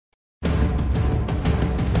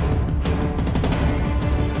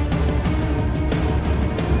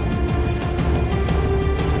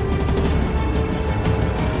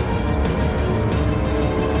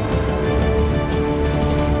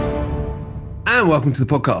And welcome to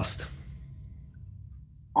the podcast.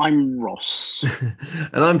 I'm Ross.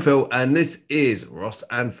 And I'm Phil, and this is Ross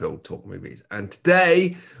and Phil Talk Movies. And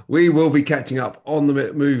today we will be catching up on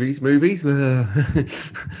the movies.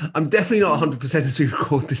 I'm definitely not 100% as we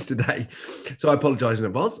record this today, so I apologize in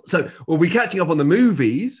advance. So we'll be catching up on the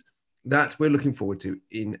movies that we're looking forward to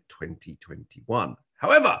in 2021.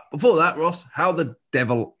 However, before that, Ross, how the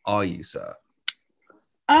devil are you, sir?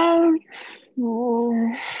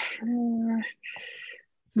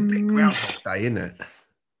 It's a big Groundhog Day, isn't it?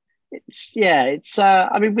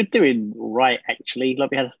 I mean, we're doing all right actually.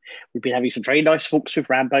 We've been having some very nice walks with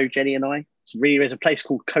Rambo, Jenny and I. There's a place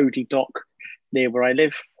called Cody Dock near where I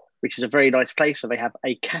live, which is a very nice place. So they have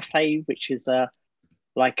a cafe, which is it's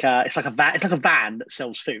like a van that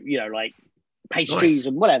sells food, like pastries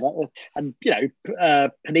and whatever, and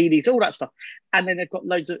paninis, all that stuff. And then they've got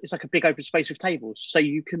it's like a big open space with tables, so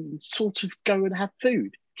you can sort of go and have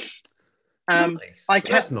food. Nice.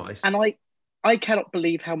 That's nice. And I cannot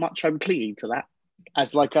believe how much I'm clinging to that.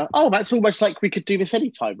 As that's almost like we could do this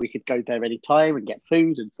anytime. We could go there anytime and get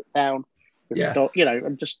food and sit down with the dog,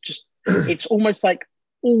 and just it's almost like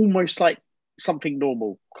something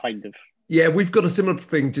normal, kind of. Yeah, we've got a similar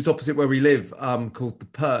thing just opposite where we live, called The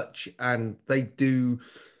Perch, and they do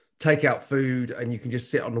take out food, and you can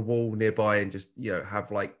just sit on the wall nearby and just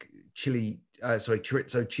have like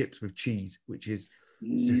chorizo chips with cheese, which is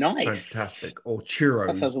just nice, fantastic, or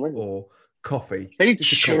churros, or coffee. They do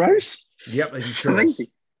churros? Yep, they do churros. Amazing.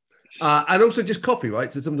 And also just coffee,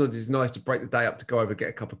 right? So sometimes it's nice to break the day up to go over, get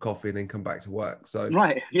a cup of coffee, and then come back to work. So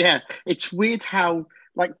right, yeah, it's weird how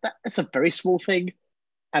that's a very small thing,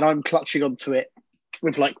 and I'm clutching onto it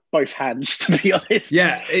with both hands, to be honest.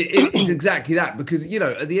 Yeah, it's exactly that, because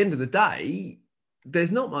at the end of the day,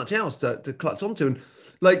 there's not much else to clutch onto. And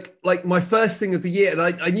like my first thing of the year, and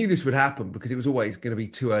I knew this would happen because it was always going to be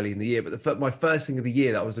too early in the year, but my first thing of the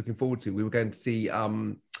year that I was looking forward to, we were going to see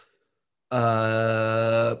oh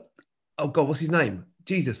God, what's his name?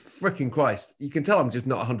 Jesus freaking Christ. You can tell I'm just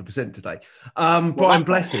not 100% today. Brian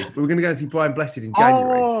Blessed. We were going to go and see Brian Blessed in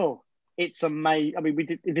January. Oh, it's amazing. I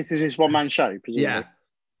mean, this is his one-man show, presumably. Yeah.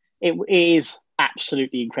 It is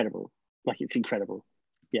absolutely incredible. It's incredible.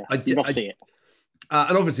 Yeah, you must see it.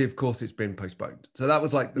 And obviously, of course, it's been postponed. So that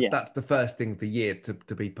was that's the first thing of the year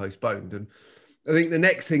to be postponed. And I think the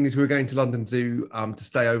next thing is we're going to London Zoo to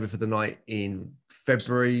stay over for the night in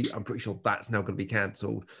February. I'm pretty sure that's now going to be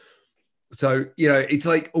cancelled. So, it's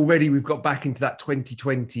like already we've got back into that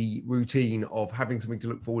 2020 routine of having something to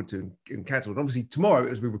look forward to and cancelled. Obviously, tomorrow,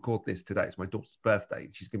 as we record this today, it's my daughter's birthday.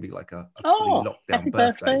 She's going to be like a fully lockdown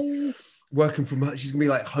birthday. Working from her, she's gonna be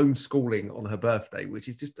like homeschooling on her birthday, which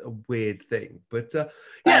is just a weird thing. But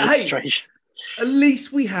strange. At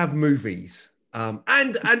least we have movies,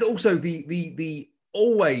 and also the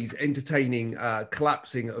always entertaining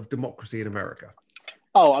collapsing of democracy in America.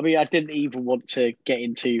 Oh, I mean, I didn't even want to get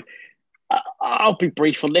into. I'll be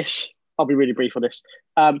brief on this. I'll be really brief on this.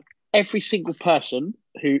 Every single person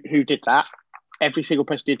who did that,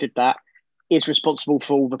 is responsible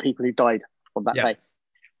for all the people who died on that day.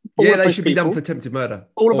 They should be done for attempted murder.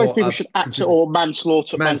 All of those people should or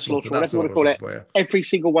manslaughter, whatever you want to call it. Every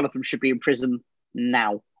single one of them should be in prison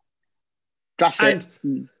now. That's it.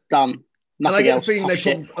 Done. Nothing else. I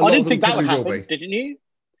didn't think that would happen, didn't you?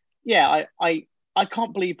 Yeah, I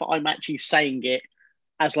can't believe that I'm actually saying it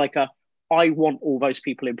as I want all those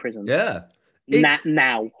people in prison. Yeah.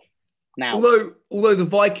 Now. Although the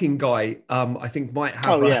Viking guy, I think might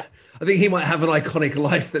have. I think he might have an iconic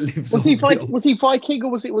life that lives. Was he Viking or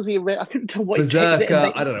was he? I couldn't tell what.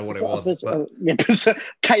 Berserker. I don't know what it was.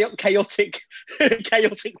 Chaotic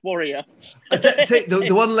warrior. The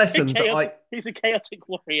one lesson he's a chaotic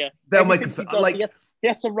warrior. They'll make he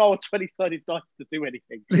has to roll a 20-sided dice to do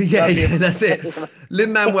anything. Yeah, that's it.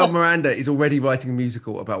 Lin-Manuel Miranda is already writing a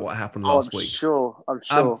musical about what happened last week. I'm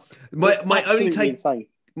sure. My only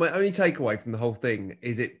takeaway from the whole thing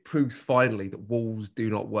is it proves finally that walls do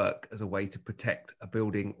not work as a way to protect a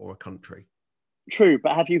building or a country. True,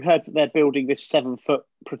 but have you heard that they're building this 7-foot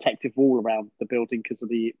protective wall around the building for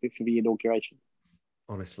the inauguration?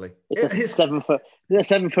 Honestly, it's a 7-foot,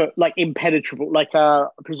 impenetrable.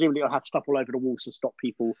 Presumably, it'll have stuff all over the walls to stop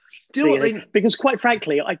people. Do you know what because, quite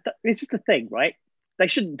frankly, this is the thing, right? They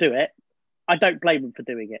shouldn't do it. I don't blame them for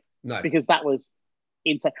doing it. No, because that was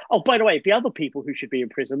insane. Oh, by the way, the other people who should be in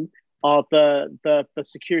prison are the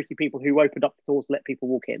security people who opened up the doors to let people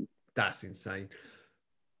walk in. That's insane.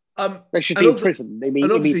 They should be in prison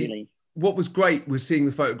immediately. What was great was seeing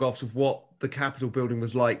the photographs of what the Capitol building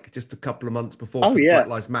was like just a couple of months before Black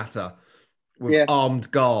Lives Matter, with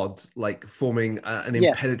armed guards forming an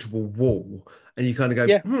impenetrable wall, and you kind of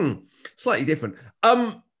go, slightly different.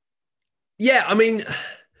 Yeah, I mean,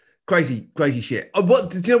 crazy shit. What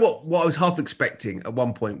do you know? What I was half expecting at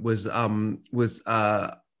one point was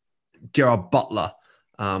Gerard Butler.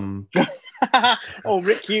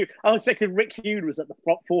 Rick Hughes. I was expecting Rick Hughes was at the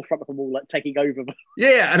forefront of them all, like taking over.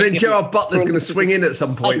 Yeah, and then Gerard Butler's going to swing in at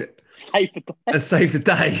some point and save the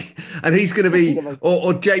day. And he's going to be,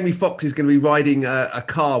 or Jamie Foxx is going to be riding a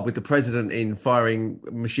car with the president in, firing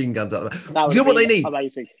machine guns at them. Do you know what they need?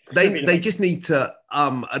 Amazing. They just need to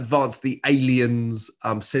advance the aliens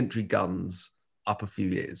sentry guns up a few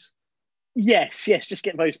years. Yes, just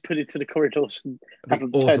get those put into the corridors and have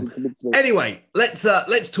them awesome. turned into mincemeat. Anyway, let's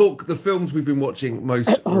talk the films we've been watching most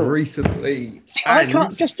recently. See, I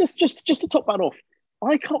can't just to top that off.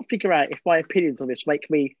 I can't figure out if my opinions on this make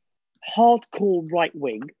me hardcore right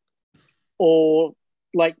wing or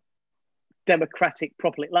like democratic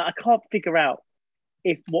properly. Like I can't figure out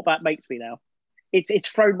what that makes me now. It's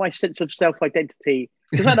thrown my sense of self-identity.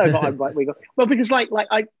 Because I know that I'm right wing. Well, because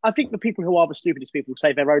I think the people who are the stupidest people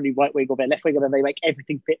say they're only right wing or they're left wing, and then they make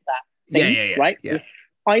everything fit that thing, right? Yeah.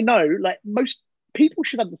 I know, like most people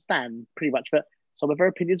should understand pretty much that some of their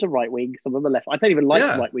opinions are right wing, some of them are left. I don't even like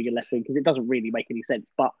right wing and left wing because it doesn't really make any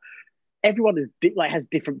sense. But everyone is has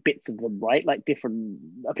different bits of them, right? Like different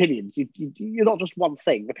opinions. You're not just one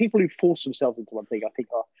thing. The people who force themselves into one thing, I think,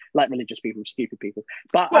 are like religious people, stupid people.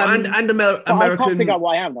 But American. I can't figure out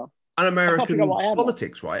what I am now. And American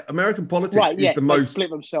politics, right? American politics is the most split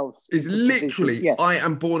themselves. Is literally. I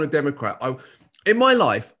am born a Democrat. In my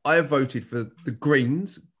life, I have voted for the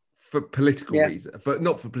Greens for political reasons,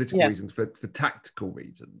 not for political reasons, for tactical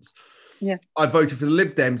reasons. Yeah, I voted for the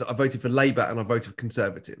Lib Dems. I voted for Labour, and I voted for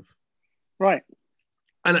Conservative. Right.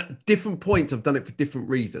 And at different points, I've done it for different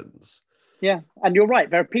reasons. Yeah, and you're right.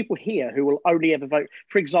 There are people here who will only ever vote.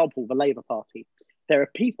 For example, the Labour Party. There are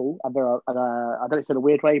people, and there are, I don't know, it's in a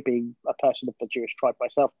weird way, being a person of the Jewish tribe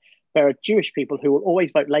myself, there are Jewish people who will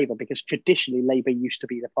always vote Labour because traditionally Labour used to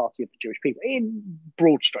be the party of the Jewish people, in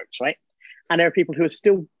broad strokes, right? And there are people who are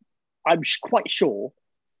still, I'm quite sure,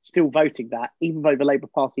 still voting that, even though the Labour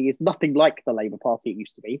Party is nothing like the Labour Party it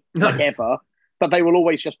used to be, like ever, but they will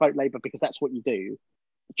always just vote Labour because that's what you do.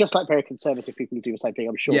 Just like very conservative people who do the same thing,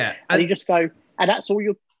 I'm sure. Yeah. And you just go, and that's all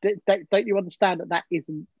don't you understand that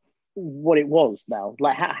isn't what it was now?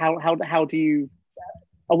 Like how do you,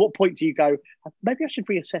 at what point do you go, maybe I should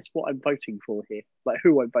reassess what I'm voting for here, like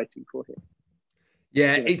who I'm voting for here?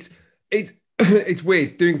 Yeah, you know? it's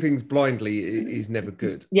weird. Doing things blindly is never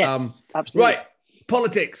good. Yes, absolutely. Right,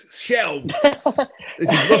 politics shelved. This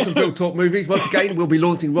is Ross and Phil Talk Movies. Once again, we'll be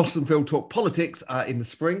launching Ross and Phil Talk Politics in the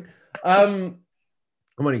spring.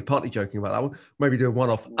 I'm only partly joking about that one. Maybe do a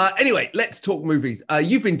one-off. Anyway, let's talk movies.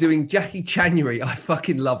 You've been doing Jackie Chanuary. I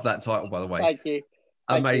fucking love that title, by the way. Thank you.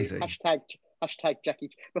 Amazing. Hashtag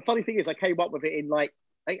Jackie. The funny thing is, I came up with it in like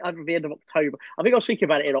either the end of October. I think I was thinking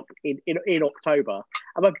about it in October,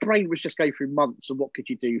 and my brain was just going through months of what could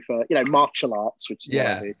you do for martial arts, which is what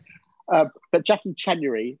I do. But Jackie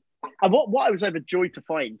Chanuary, and what I was overjoyed to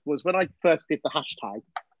find was when I first did the hashtag.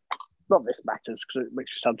 Not this matters because it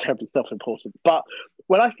makes you sound terribly self-important. But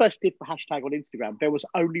when I first did the hashtag on Instagram, there was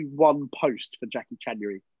only one post for Jackie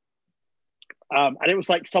Chanuary. And it was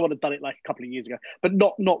like someone had done it like a couple of years ago, but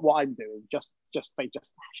not what I'm doing. Just hashtag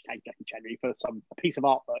Jackie Chanuary for a piece of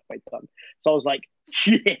artwork they'd done. So I was like,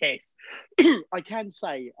 yes, I can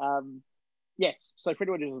say yes. So for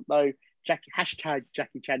anyone who doesn't know, hashtag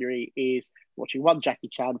Jackie Chanuary is watching one Jackie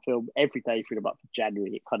Chan film every day through the month of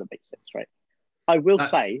January. It kind of makes sense, right? I will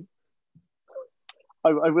say,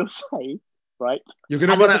 right? You're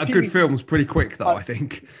going to run out of good films pretty quick, though, I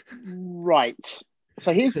think. Right.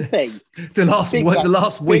 So here's the thing. The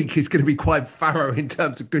last week is going to be quite thorough in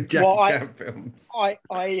terms of good Jackie Chan films. What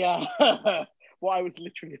I was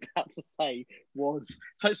literally about to say was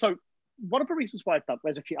so one of the reasons why I've done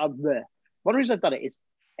there's a few one of the reasons I've done it is,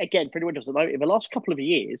 again, for anyone who doesn't know, in the last couple of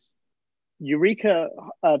years, Eureka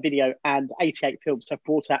Video and 88 Films have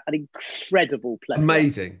brought out an incredible plethora.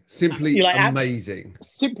 Amazing. Simply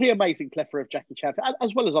amazing plethora of Jackie Chan,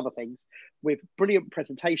 as well as other things, with brilliant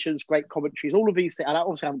presentations, great commentaries, all of these things. And I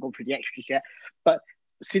obviously haven't gone through the extras yet, but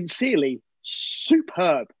sincerely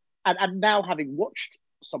superb. And now having watched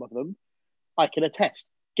some of them, I can attest.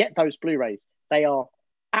 Get those Blu-rays. They are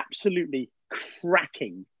absolutely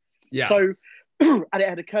cracking. Yeah. So, and it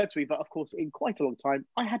had occurred to me that, of course, in quite a long time,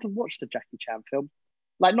 I hadn't watched a Jackie Chan film.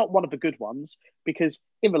 Like, not one of the good ones, because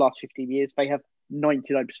in the last 15 years, they have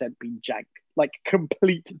 99% been jank. Like,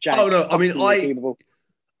 complete jank. Oh, no. I mean,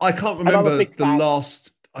 I can't remember the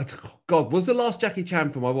last... was the last Jackie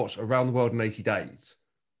Chan film I watched Around the World in 80 Days?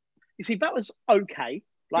 You see, that was okay.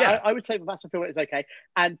 Like I would say that's a film that is okay.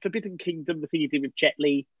 And Forbidden Kingdom, the thing he did with Jet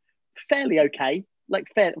Li, fairly okay. Like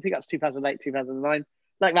fair, I think that's 2008, 2009.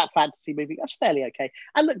 Like that fantasy movie, that's fairly okay.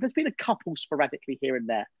 And look, there's been a couple sporadically here and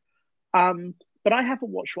there. But I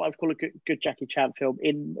haven't watched what I would call a good Jackie Chan film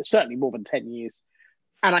in certainly more than 10 years.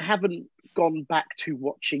 And I haven't gone back to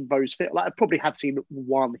watching those films. Like I probably have seen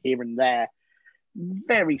one here and there,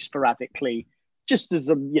 very sporadically, just as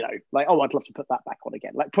like, oh, I'd love to put that back on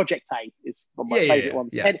again. Like Project A is one of my favorite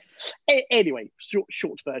ones. Yeah. Anyway,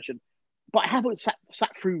 short version. But I haven't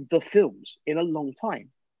sat through the films in a long time.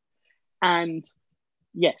 And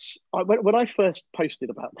yes, when I first posted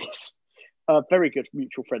about this, a very good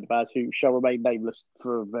mutual friend of ours who shall remain nameless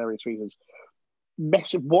for various reasons,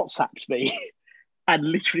 WhatsApped me and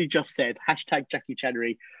literally just said, #Jackie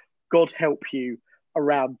Chanery, God help you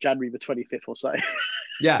around January the 25th or so.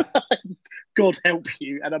 Yeah. God help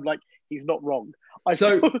you. And I'm like, he's not wrong. I've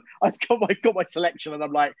got my selection and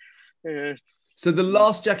I'm like... So the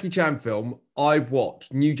last Jackie Chan film I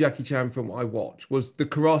watched, new Jackie Chan film I watched, was The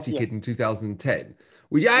Karate Kid in 2010,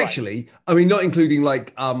 which actually, I mean, not including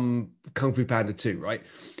like Kung Fu Panda 2, right?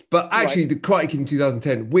 But actually The Karate Kid in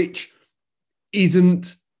 2010, which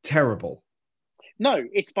isn't terrible. No,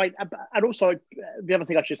 it's fine. And also, the other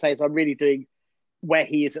thing I should say is I'm really doing where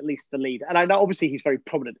he is at least the lead. And I know obviously he's very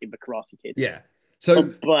prominent in The Karate Kid. Yeah. So,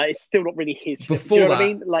 but it's still not really his. Before you know that, what I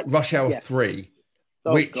mean? Like Rush Hour 3.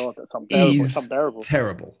 Oh which God, that's unbearable. It's unbearable.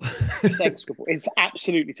 Terrible. It's execrable. It's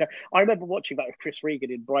absolutely terrible. I remember watching that with Chris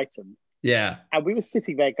Regan in Brighton. Yeah. And we were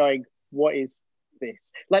sitting there going, what is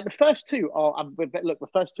this? Like the first two are, the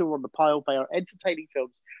first two are on the pile. They are entertaining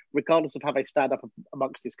films, regardless of how they stand up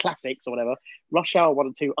amongst his classics or whatever. Rush Hour 1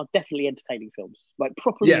 and 2 are definitely entertaining films. Like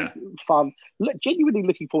properly fun. Genuinely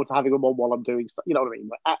looking forward to having them on while I'm doing stuff. You know what I mean?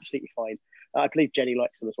 Like, absolutely fine. I believe Jenny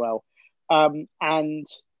likes them as well. And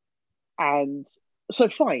so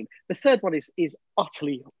fine. The third one is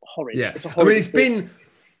utterly horrid. Yeah, I mean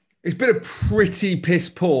it's been a pretty piss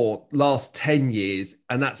poor last 10 years,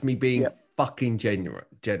 and that's me being fucking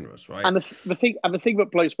generous, right? And the thing that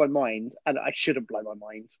blows my mind, and I shouldn't blow my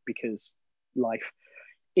mind because life,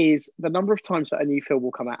 is the number of times that a new film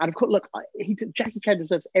will come out. And of course, look, Jackie Chan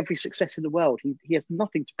deserves every success in the world. He has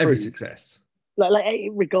nothing to prove. Every success, like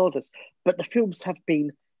regardless. But the films have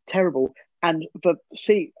been terrible, and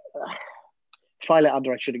file it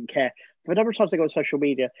under I shouldn't care. The number of times I go on social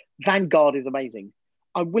media, Vanguard is amazing.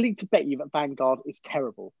 I'm willing to bet you that Vanguard is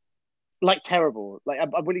terrible. Like terrible. Like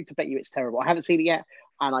I'm willing to bet you it's terrible. I haven't seen it yet,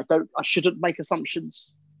 and I shouldn't make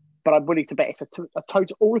assumptions, but I'm willing to bet it's a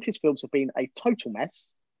total. All of his films have been a total mess.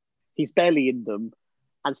 He's barely in them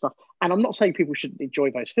and stuff. And I'm not saying people shouldn't enjoy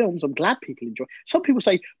those films. I'm glad people enjoy. Some people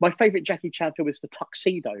say my favorite Jackie Chan film is The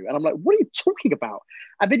Tuxedo, and I'm like, what are you talking about?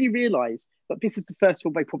 And then you realize that this is the first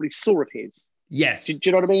film they probably saw of his. Yes. Do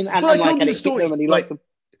you know what I mean? And, well, I told you the story.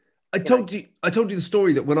 I told you the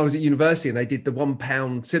story that when I was at university and they did the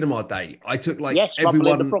 £1 cinema day, I took everyone.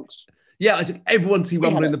 In the Bronx. Yeah, I took everyone to see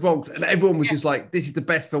Rumble in the Bronx, and everyone was just like, "This is the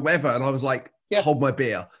best film ever," and I was like, "Hold my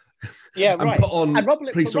beer." Yeah, and put on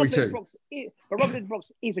Police Story 2. But Rumble in the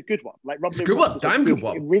Bronx is a good one. Like Rumble in the Bronx, damn good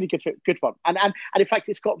one, one, really good one. And in fact,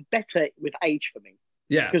 it's got better with age for me.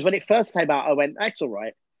 Yeah, because when it first came out, I went, "That's all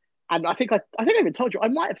right." And I think I even told you I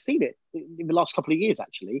might have seen it in the last couple of years.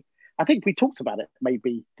 Actually, I think we talked about it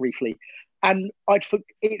maybe briefly, and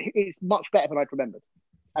it's much better than I'd remembered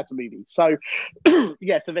as a movie. So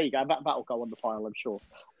yeah, so there you go. That'll go on the pile, I'm sure.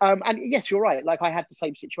 And yes, you're right. Like I had the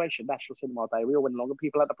same situation, National Cinema Day. We all went along and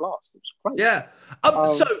people had a blast. It was great. Yeah.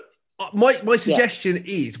 So my suggestion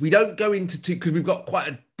is we don't go into because we've got quite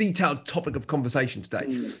a detailed topic of conversation today.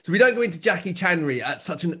 So we don't go into Jackie Chanery at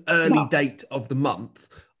such an early date of the month.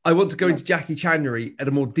 I want to go into Jackie Chanery at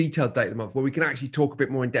a more detailed date of the month where we can actually talk a bit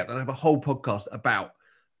more in depth and have a whole podcast about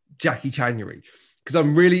Jackie Chanery, because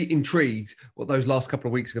I'm really intrigued what those last couple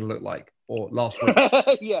of weeks are going to look like, or last week.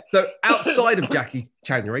 Yeah. So outside of Jackie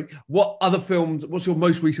Chanery, what other films, what's your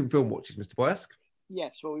most recent film watches, Mr. Boyask?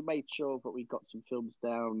 Yes, well, we made sure that we got some films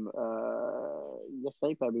down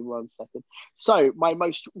yesterday. Bear me 1 second. So my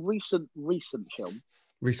most recent film.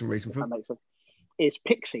 Recent film. Is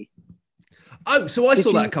Pixie. Oh, so I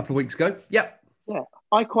saw that a couple of weeks ago. Yep. Yeah,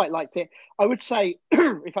 I quite liked it. I would say,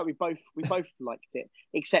 in fact, we both liked it.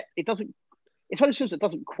 Except it's one of those films that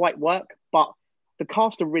doesn't quite work, but the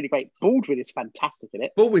cast are really great. Baldwin is fantastic in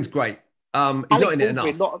it. Baldwin's great. He's not in it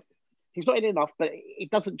enough. He's not in it enough, but it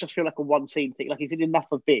doesn't just feel like a one scene thing. Like he's in enough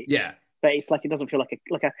of bits. Yeah. But it's like it doesn't feel like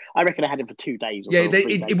a. I reckon I had him for 2 days.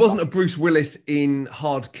 It wasn't a Bruce Willis in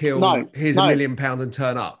Hard Kill. No, here's £1 million and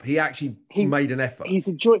turn up. He actually made an effort. He's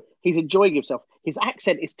enjoying himself. His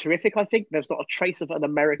accent is terrific. I think there's not a trace of an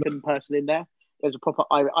American person in there. It was a proper.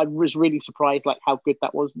 I was really surprised, like how good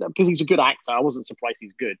that was, because he's a good actor. I wasn't surprised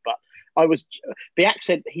he's good, but I was the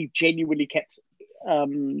accent. He genuinely kept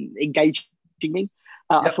engaging me.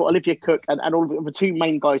 I thought Olivia Cooke and all of the two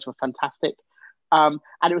main guys were fantastic. And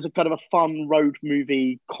it was a kind of a fun road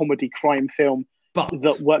movie, comedy, crime film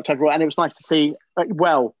that worked overall. And it was nice to see.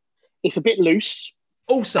 Well, it's a bit loose.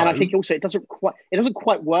 Also, and I think also it doesn't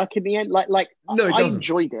quite work in the end. Like no, it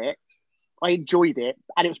doesn't. I enjoyed it,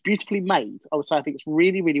 and it was beautifully made. I would say I think it's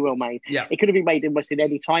really, really well made. Yeah, it could have been made almost in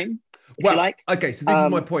any time. If you like. Okay, so this is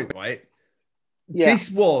my point, right? Yeah.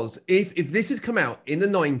 This was if this had come out in the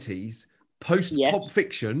 90s, post Pulp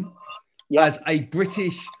Fiction, as a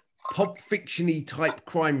British Pulp Fiction-y type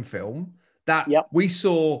crime film that we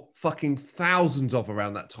saw fucking thousands of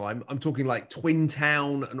around that time. I'm talking like Twin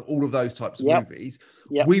Town and all of those types of movies.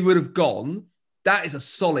 Yep. We would have gone. That is a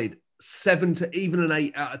solid 7 to even an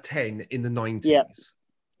 8 out of 10 in the 90s. Yeah.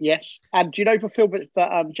 Yes. And do you know the film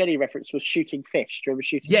that Jenny referenced was Shooting Fish? Do you remember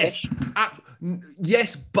Shooting Fish?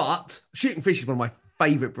 Yes, but Shooting Fish is one of my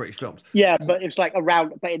favourite British films. Yeah, but it's like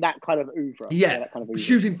around, but in that kind of oeuvre. Yeah. That kind of oeuvre.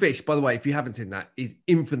 Shooting Fish, by the way, if you haven't seen that, is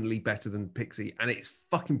infinitely better than Pixie, and it's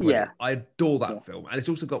fucking brilliant. Yeah. I adore that film. And it's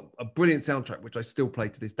also got a brilliant soundtrack, which I still play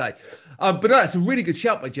to this day. But no, it's a really good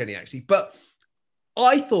shout by Jenny, actually. But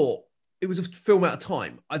I thought it was a film out of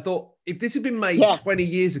time. I thought if this had been made 20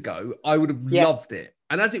 years ago, I would have loved it.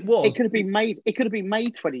 And as it was, it could have been made. It could have been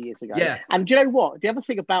made 20 years ago. Yeah. And do you know what? The other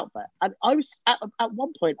thing about that, and I was at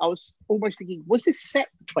one point, I was almost thinking, was this set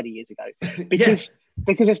 20 years ago? Because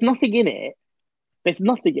there's nothing in it. There's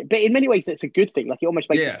nothing. But in many ways, it's a good thing. Like it almost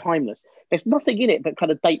makes it timeless. There's nothing in it that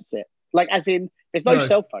kind of dates it. Like as in, there's no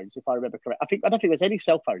cell phones, if I remember correct. I don't think there's any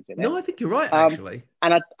cell phones in it. No, I think you're right, actually.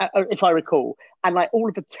 And if I recall, and like all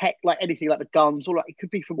of the tech, like anything, like the guns, all it could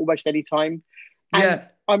be from almost any time. And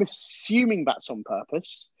I'm assuming that's on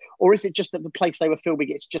purpose, or is it just that the place they were filming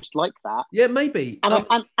it's just like that? Yeah, maybe. And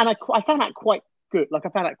I found that quite good. Like I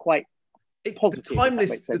found that quite positive.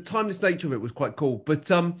 The timeless nature of it was quite cool. But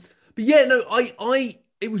yeah, no,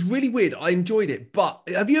 it was really weird. I enjoyed it. But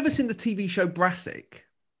have you ever seen the TV show Brassic?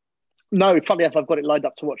 No, funny enough, I've got it lined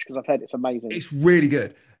up to watch because I've heard it's amazing. It's really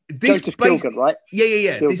good. Joseph Gilgun, right?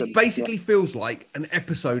 Yeah. This basically feels like an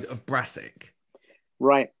episode of Brassic.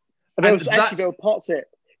 Right. And there were parts of it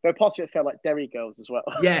that felt like Derry Girls as well.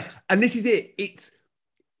 Yeah, and this is it.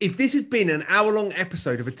 If this had been an hour-long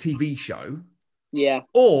episode of a TV show,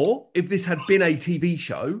 or if this had been a TV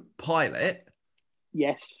show pilot,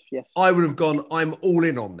 yes, I would have gone. I'm all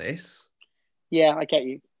in on this. Yeah, I get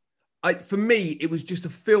you. For me, it was just a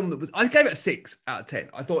film that was. I gave it a 6 out of 10.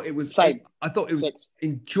 I thought it was. Same. I thought it was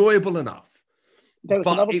enjoyable enough. There was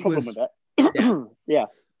another problem with it. Yeah.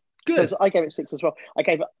 Good. I gave it 6 as well.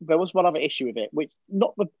 There was one other issue with it, which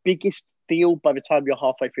not the biggest deal by the time you're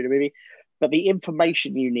halfway through the movie, but the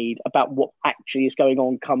information you need about what actually is going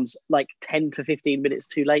on comes like 10 to 15 minutes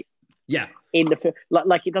too late. Yeah. In the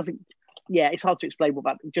like it doesn't. Yeah, it's hard to explain what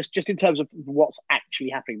that. Just in terms of what's actually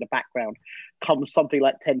happening, the background comes something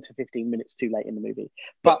like 10 to 15 minutes too late in the movie.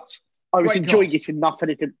 But I was enjoying it enough,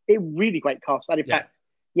 and it really great cast. And in fact,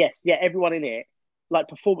 everyone in it. Like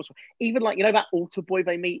performance, even like that altar boy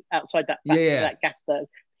they meet outside that gas station.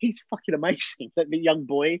 He's fucking amazing. That the young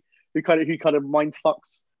boy who kind of mind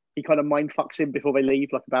fucks him before they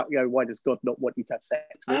leave, like about why does God not want you to have sex?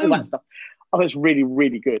 All that stuff. Oh, it's really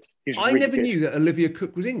really good. I never knew that Olivia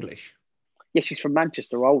Cooke was English. Yeah, she's from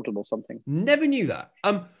Manchester or Oldham or something. Never knew that.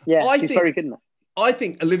 She's very good in that. I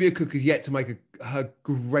think Olivia Cooke is yet to make her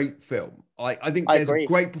great film. I think there's a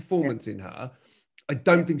great performance in her. I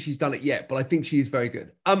don't think she's done it yet, but I think she is very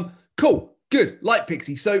good. Cool, good, like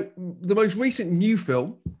Pixie. So the most recent new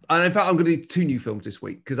film, and in fact, I'm going to do 2 new films this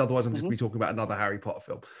week because otherwise I'm just going to be talking about another Harry Potter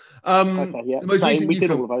film. The most recent new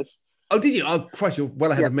film. All of those. Oh, did you? Oh, Christ, you're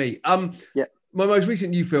well ahead of me. My most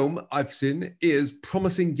recent new film I've seen is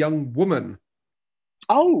Promising Young Woman.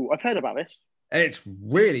 Oh, I've heard about this. It's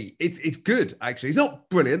really, it's good, actually. It's not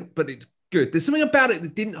brilliant, but it's good. There's something about it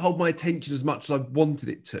that didn't hold my attention as much as I wanted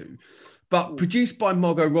it to. But produced by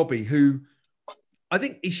Margot Robbie, who I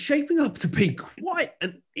think is shaping up to be quite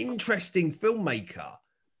an interesting filmmaker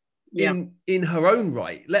in her own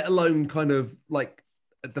right, let alone kind of like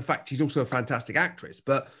the fact she's also a fantastic actress.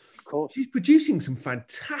 But of course, she's producing some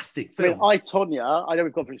fantastic films. I know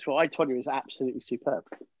we've gone through this before. I, Tonya is absolutely superb.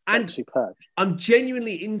 Superb. I'm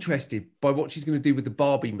genuinely interested by what she's going to do with the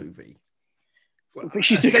Barbie movie.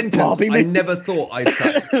 She's doing a Barbie movie? I never thought I'd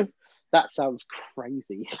say. That sounds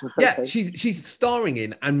crazy. Yeah, she's starring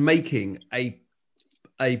in and making a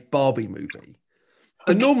Barbie movie.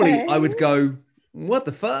 And normally I would go, what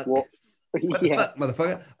the fuck? What the fuck,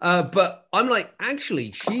 motherfucker? But I'm like,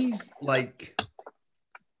 actually, she's like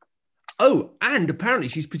Oh, and apparently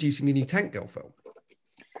she's producing a new Tank Girl film.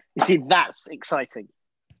 You see, that's exciting.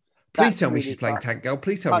 Please tell me she's playing Tank Girl.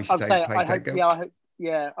 Please tell me she's playing Tank Girl.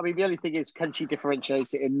 Yeah, I mean, the only thing is, can she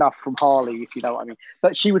differentiate it enough from Harley, if you know what I mean?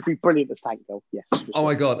 But she would be brilliant as Tank Girl, yes. Oh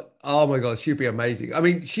my God, she'd be amazing. I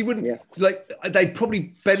mean, she wouldn't, they'd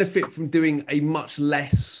probably benefit from doing a much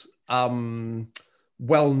less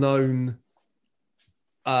well-known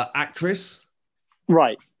actress.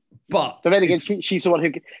 Right. But then again, she's the one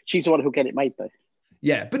who'll get it made, though.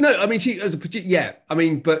 Yeah, but no, I mean, she as a producer, yeah, I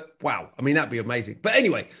mean, but wow, I mean, that'd be amazing. But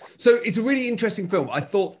anyway, so it's a really interesting film. I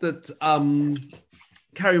thought that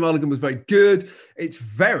Carey Mulligan was very good. It's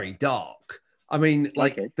very dark. I mean,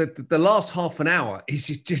 like the last half an hour is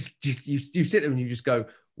just you sit there and you just go,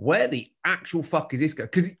 where the actual fuck is this go?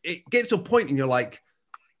 Because it gets to a point and you're like,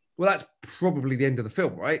 well, that's probably the end of the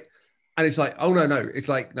film, right? And it's like, oh no, it's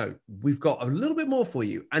like, no, we've got a little bit more for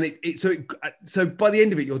you. And so by the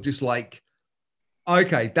end of it, you're just like,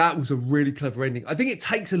 okay, that was a really clever ending. I think it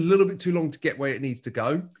takes a little bit too long to get where it needs to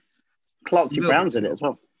go. Clancy Brown's in it as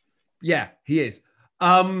well. Yeah, he is.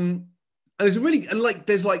 And there's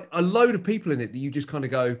there's a load of people in it that you just kind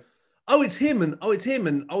of go, oh, it's him, and oh, it's him,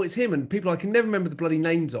 and oh, it's him, and people I can never remember the bloody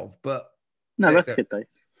names of. But no, that's good though.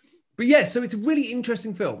 But yeah, so it's a really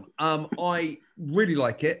interesting film. I really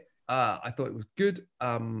like it. I thought it was good.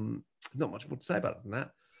 Not much more to say about it than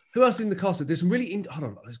that. Who else is in the cast? There's some really hold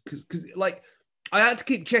on, because like. I had to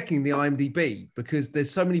keep checking the IMDb because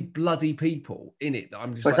there's so many bloody people in it that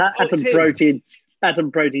I'm just Adam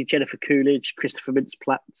Brody, Jennifer Coolidge, Christopher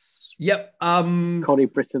Mintz-Platz. Yep. Connie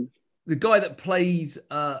Britton. The guy that plays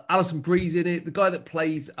Alison Bree's in it. The guy that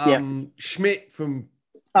plays Schmidt from...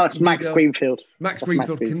 Oh, it's Max Greenfield. Max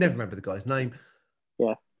Greenfield. Can never remember the guy's name.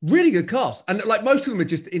 Yeah. Really good cast. And like most of them are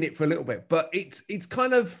just in it for a little bit. But it's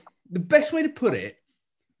kind of... The best way to put it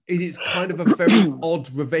is it's kind of a very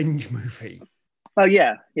odd revenge movie. Oh,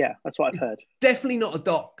 yeah, that's what I've heard. Definitely not a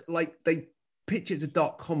doc. Like, they pitch it as a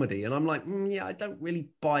dark comedy, and I'm like, yeah, I don't really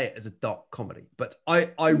buy it as a dark comedy. But I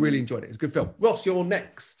really enjoyed it. It's a good film. Ross, you're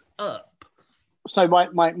next up. So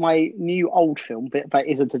my new old film, but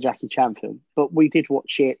isn't a Jackie Chan film, but we did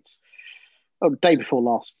watch it the day before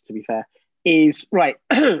last, to be fair, is, right,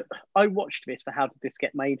 I watched this for How Did This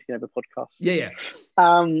Get Made, the podcast. Yeah.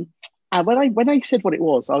 And when I said what it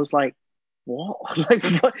was, I was like, what? Like,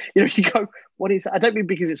 what? You go, what is it? I don't mean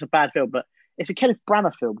because it's a bad film, but it's a Kenneth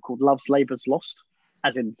Branagh film called Love's Labour's Lost,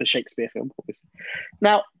 as in the Shakespeare film, obviously.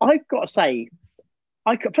 Now, I've got to say,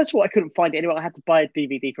 first of all, I couldn't find it anywhere. I had to buy a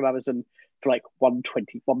DVD from Amazon for like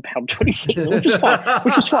 £1.26,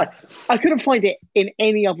 which is fine. I couldn't find it in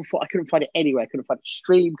any other form. I couldn't find it anywhere. I couldn't find it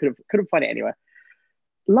stream. Couldn't find it anywhere.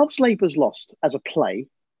 Love's Labour's Lost as a play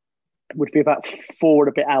would be about 4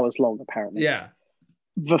 and a bit hours long, apparently. Yeah.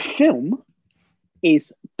 The film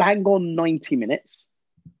is bang on 90 minutes,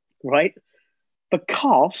 right? The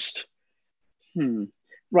cast,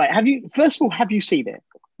 right. Have you seen it?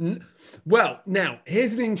 Well, now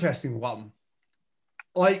here's an interesting one.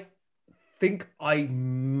 I think I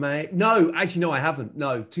may. No, actually, no, I haven't.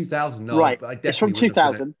 No, 2000. No, right. But I definitely it's from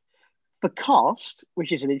 2000. The cast,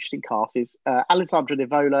 which is an interesting cast, is Alessandra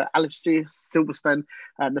Nivola, Alicia Silverstone,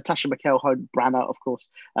 Natasha McElhone, Branagh, of course,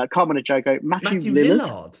 Carmen Ejogo, Matthew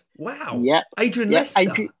Lillard. Wow. Yeah. Adrian Lester.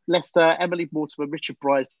 Adrian Lester, Emily Mortimer, Richard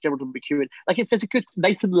Bryce, Gerald McEwen. Like, there's a good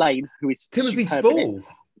Nathan Lane, who is Timothy Spall.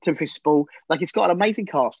 Timothy Spall. Like, it's got an amazing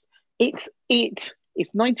cast. It's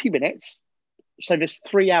 90 minutes, so there's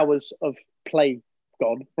 3 hours of play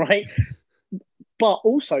gone, right? But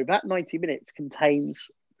also, that 90 minutes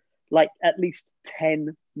contains like at least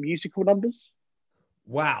 10 musical numbers.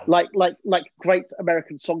 Wow. Like great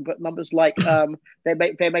American songbook numbers, like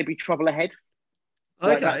there may be Trouble Ahead.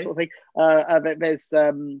 Okay. Like that sort of thing.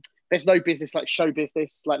 There's No Business Like Show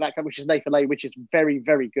Business, like that, which is Nathan Lane, which is very,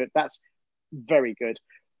 very good. That's very good.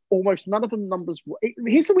 Almost none of the numbers.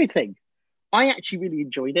 Here's the weird thing. I actually really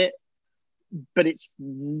enjoyed it, but it's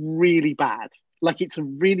really bad. Like, it's a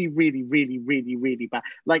really, really, really, really, really bad.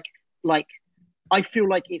 Like I feel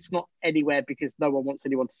like it's not anywhere because no one wants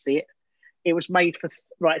anyone to see it. It was made for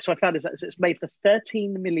so I found it's made for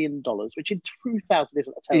 $13 million, which in 2000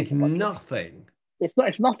 isn't a terrible. It's budget. Nothing.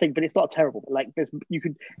 It's nothing, but it's not terrible. Like,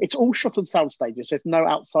 it's all shot on sound stages. So there's no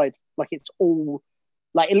outside. Like, it's all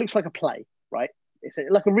like, it looks like a play, right? It's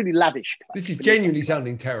like a really lavish play. This is genuinely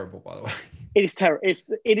sounding terrible, by the way. It is terrible.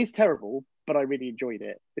 It is terrible, but I really enjoyed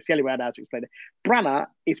it. It's the only way I know how to explain it. Branagh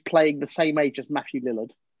is playing the same age as Matthew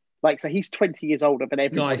Lillard. Like, so he's 20 years older than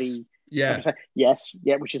everybody. Nice. Yeah. Yes.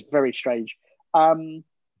 Yeah, which is very strange. How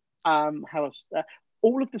else?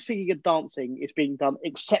 All of the singing and dancing is being done,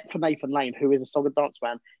 except for Nathan Lane, who is a song and dance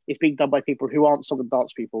man, is being done by people who aren't song and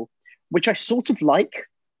dance people. which I sort of like.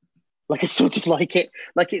 Like I sort of like it.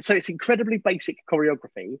 Like it. So it's incredibly basic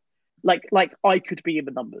choreography. Like I could be in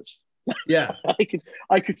the numbers. Yeah.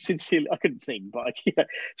 I could sincerely. I couldn't sing, but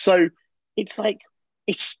so it's like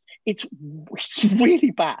it's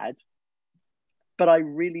really bad, but I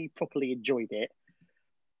really properly enjoyed it.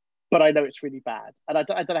 But I know it's really bad, and I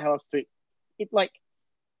don't know how else to do it. Like,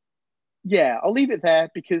 yeah, I'll leave it there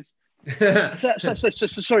because. Sorry.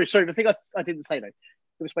 The thing I didn't say though, it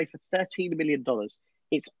was made for $13 million.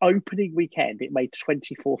 Its opening weekend, it made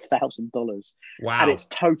 $24,000. Wow! And its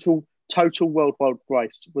total worldwide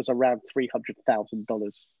gross was around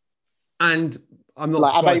 $300,000. And I'm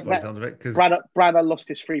not surprised by the sound of it because Branagh lost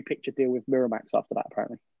his free picture deal with Miramax after that,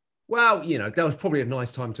 apparently. Well, that was probably a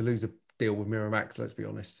nice time to lose a deal with Miramax. Let's be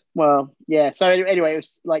honest. Well, yeah. So anyway, it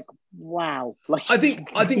was like, wow. Like I think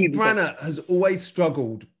Branagh has always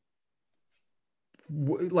struggled,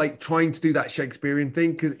 like trying to do that Shakespearean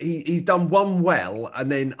thing because he's done one well and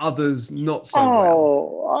then others not so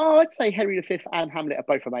well. Oh, I'd say Henry V and Hamlet are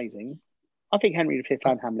both amazing. I think Henry V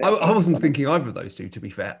and Hamlet. I wasn't thinking either of those two, to be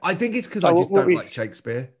fair. I think it's because I just don't like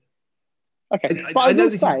Shakespeare. Okay, but I know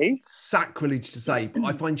this is sacrilege to say, but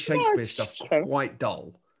I find Shakespeare stuff quite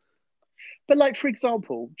dull. But like, for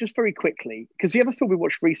example, just very quickly, because the other film we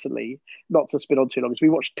watched recently, not to spin on too long, is we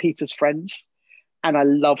watched Peter's Friends, and I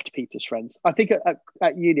loved Peter's Friends. I think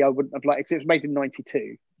at uni I wouldn't have liked it because it was made in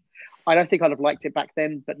 '92. I don't think I'd have liked it back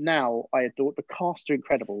then, but now I adore it. The cast are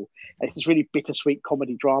incredible. It's this really bittersweet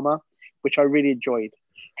comedy drama, which I really enjoyed.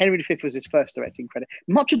 Henry V was his first directing credit.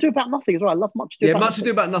 Much Ado About Nothing as well. I love Much Ado About Nothing. Much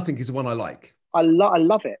Ado About Nothing is the one I like. I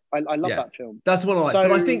love it. I love that film. That's the one I like. So,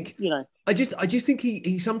 but I think, I just think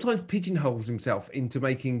he sometimes pigeonholes himself into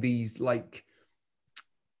making these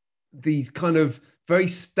kind of very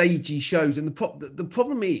stagey shows. And the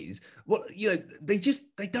problem is,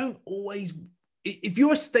 they don't always, if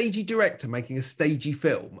you're a stagey director making a stagey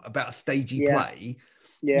film about a stagey play,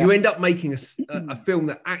 you end up making a film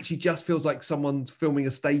that actually just feels like someone's filming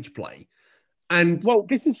a stage play. And well,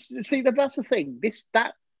 that's the thing.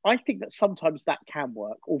 I think that sometimes that can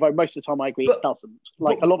work, although most of the time I agree it doesn't.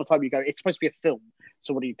 Like a lot of the time you go, it's supposed to be a film,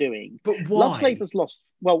 so what are you doing? But why? Love's Labour's Lost.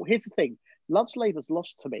 Well, here's the thing. Love's Labour's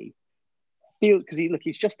Lost to me. Because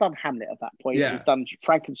he's just done Hamlet at that point. Yeah. He's done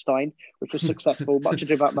Frankenstein, which was successful. Much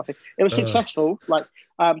Ado About Nothing. It was successful. Like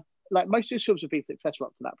most of his films have been successful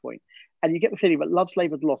up to that point. And you get the feeling that Love's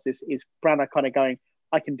Labour's Lost is Branagh kind of going,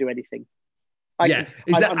 I can do anything. Is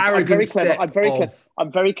that arrogant? I'm very clever.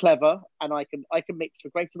 I'm very clever, and I can mix the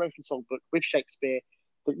Great American Songbook with Shakespeare.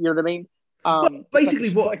 You know what I mean? Basically,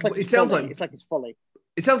 it sounds like it's folly.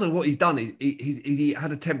 It sounds like what he's done is he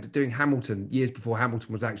had an attempt at doing Hamilton years before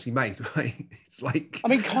Hamilton was actually made. Right? It's like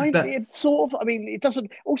it's sort of. I mean, it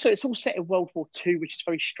doesn't. Also, it's all set in World War II, which is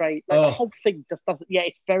very straight. Like the whole thing just doesn't. Yeah,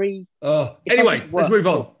 it's very. Anyway, let's move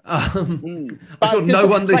on. I'm sure no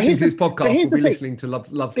one listening to this podcast will be listening to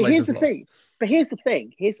Love's Labour's Lost. But here's the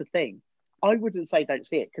thing. I wouldn't say don't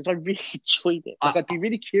see it because I really enjoyed it. I'd be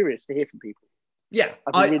really curious to hear from people. Yeah,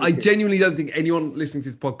 I genuinely don't think anyone listening to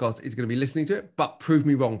this podcast is going to be listening to it, but prove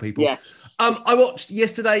me wrong, people. Yes. I watched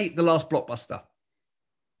yesterday The Last Blockbuster.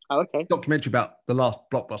 Oh, okay. Documentary about The Last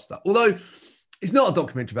Blockbuster. Although it's not a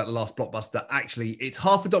documentary about The Last Blockbuster, actually. It's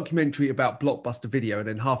half a documentary about Blockbuster Video and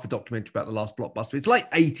then half a documentary about The Last Blockbuster. It's like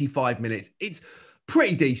 85 minutes. It's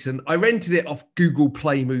pretty decent. I rented it off Google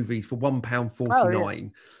Play Movies for £1.49. Oh, yeah.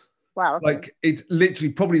 Wow. Okay. Like, it's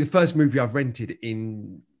literally probably the first movie I've rented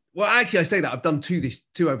in... Well, actually, I say that I've done two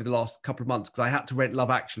over the last couple of months because I had to rent Love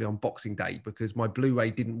Actually on Boxing Day because my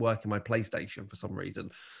Blu-ray didn't work in my PlayStation for some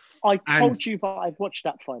reason. I told you that I've watched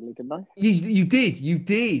that finally, didn't I? You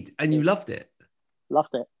did, and you loved it. Loved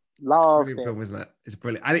it. It's a brilliant film, isn't it? It's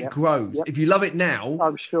brilliant, and it grows. Yep. If you love it now,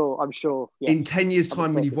 I'm sure. Yes. In 10 years'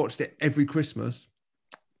 time, when you've watched it every Christmas,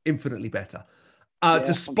 infinitely better.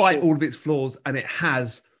 Despite all of its flaws, and it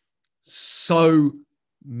has so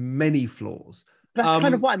many flaws. That's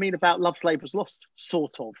kind of what I mean about Love's Labour's Lost,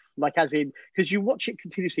 sort of. Like, as in, because you watch it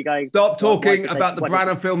continuously going... Stop talking about the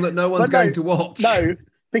Branagh film that no one's going to watch. No,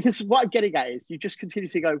 because what I'm getting at is you just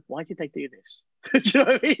continuously go, why did they do this? Do you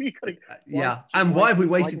know what I mean? Why have we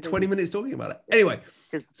wasted 20 minutes talking about it? Anyway.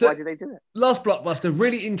 Why did they do it? Last Blockbuster,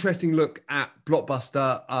 really interesting look at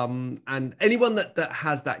Blockbuster and anyone that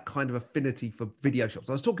has that kind of affinity for video shops.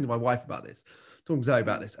 I was talking to my wife about this, talking to Zoe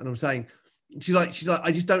about this, and I'm saying... She's like,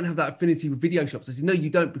 I just don't have that affinity with video shops. I said, no, you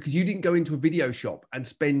don't, because you didn't go into a video shop and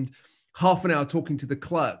spend half an hour talking to the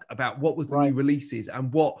clerk about what was the new releases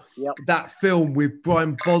and what that film with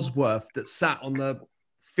Brian Bosworth that sat on the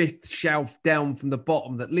 5th shelf down from the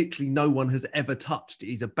bottom that literally no one has ever touched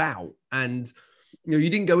is about. And, you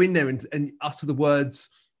didn't go in there and utter the words,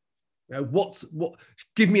 You know, what?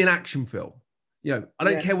 Give me an action film. You know, I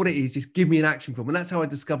don't care what it is. Just give me an action film, and that's how I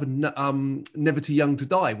discovered Never Too Young to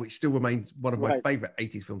Die, which still remains one of my favorite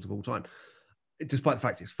 80s films of all time, despite the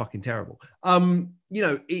fact it's fucking terrible. You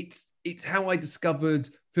know, it's how I discovered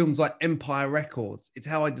films like Empire Records. It's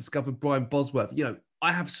how I discovered Brian Bosworth. You know,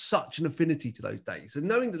 I have such an affinity to those days. So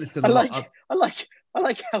knowing that there's still I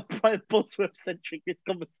like how Brian Bosworth centric this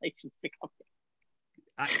conversation's become.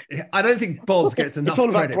 I don't think Boz gets enough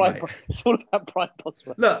credit, mate. It's all about Brian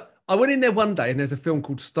Bosworth. Look, I went in there one day and there's a film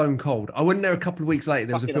called Stone Cold. I went in there a couple of weeks later.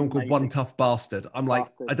 There was a film called One Tough Bastard. I'm like,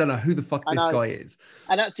 I don't know who the fuck this guy is.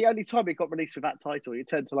 And that's the only time it got released with that title. It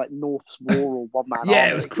turned to like North's War or One Man Yeah,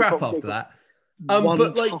 Army. it was crap after that.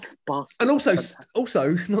 But like, bastard. And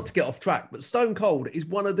also, not to get off track, but Stone Cold is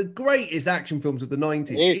one of the greatest action films of the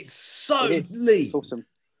 90s. It's so lean. It's awesome.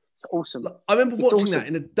 It's awesome. I remember watching that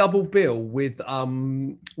in a double bill with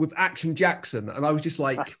Action Jackson, and I was just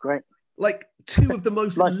like, that's great. Like two of the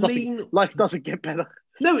most lean. Life doesn't get better.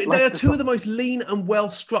 No, they are two of the most lean and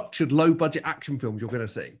well-structured, low-budget action films you're going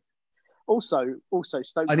to see. Also,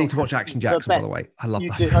 Stone Cold. I need to watch Action Jackson, by the way. I love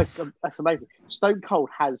that. That's amazing. Stone Cold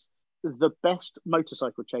has the best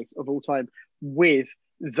motorcycle chase of all time with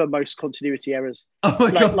the most continuity errors. Oh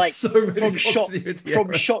my God, like so many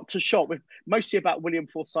from shot to shot, with mostly about William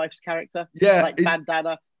Forsythe's character. Yeah. Like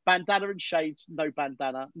bandana and shades, no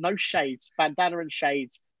bandana, no shades, bandana and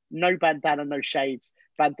shades, no bandana, no shades,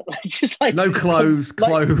 just like no clothes,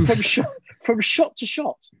 from shot to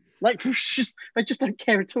shot. Like they just don't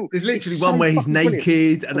care at all. There's literally one where he's naked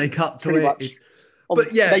brilliant. And they cut to it.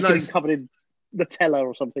 But yeah, naked and covered in Nutella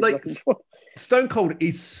or something. Like Stone Cold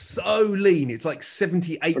is so lean. It's like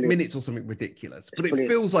 78 minutes or something ridiculous. But it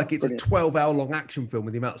feels like it's a 12-hour long action film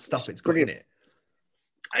with the amount of stuff it's got in it.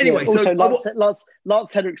 Anyway, also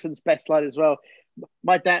Lance Henriksen's best line as well.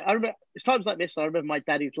 My dad, I remember times like this, I remember my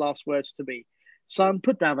daddy's last words to me: "Son,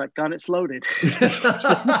 put down that gun, it's loaded." It's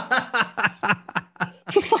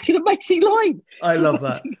a fucking amazing line. I love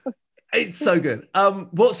that. It's so good.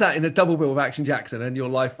 What's that in a double bill with Action Jackson, and your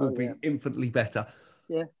life will be infinitely better.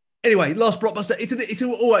 Yeah. Anyway, Last Blockbuster. It's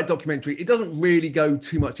an all right documentary. It doesn't really go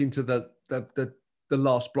too much into the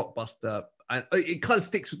Last Blockbuster, and it kind of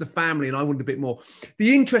sticks with the family. And I wanted a bit more.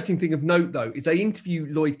 The interesting thing of note, though, is they interview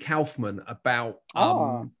Lloyd Kaufman about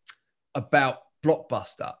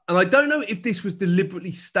Blockbuster, and I don't know if this was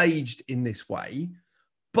deliberately staged in this way,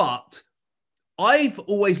 but I've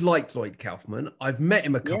always liked Lloyd Kaufman. I've met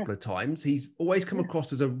him a couple of times. He's always come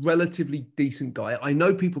across as a relatively decent guy. I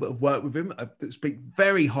know people that have worked with him that speak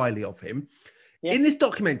very highly of him. Yeah. In this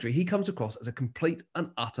documentary, he comes across as a complete and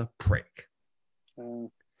utter prick. And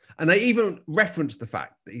they even reference the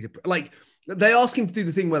fact that he's they ask him to do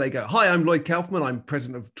the thing where they go, "Hi, I'm Lloyd Kaufman. I'm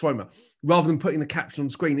president of Troma," rather than putting the caption on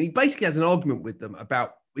screen. And he basically has an argument with them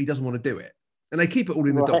about he doesn't want to do it. And they keep it all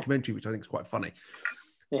in the documentary, which I think is quite funny.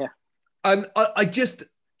 Yeah. And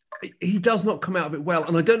he does not come out of it well.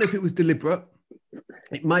 And I don't know if it was deliberate.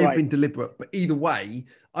 It may have been deliberate, but either way,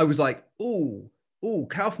 I was like, oh,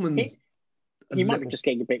 Kaufman's. He might be just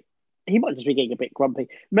getting a bit. He might just be getting a bit grumpy.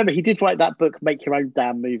 Remember, he did write that book, Make Your Own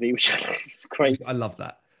Damn Movie, which is great. I love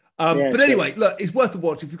that. But anyway, look, it's worth a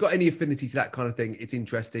watch. If you've got any affinity to that kind of thing, it's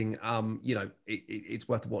interesting. It's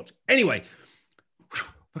worth a watch. Anyway,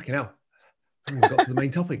 fucking hell. I haven't got to the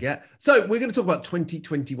main topic yet. So we're going to talk about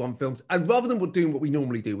 2021 films. And rather than doing what we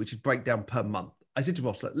normally do, which is break down per month, I said to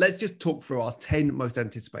Ross, let's just talk through our 10 most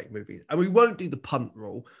anticipated movies. And we won't do the punt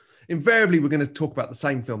rule. Invariably, we're going to talk about the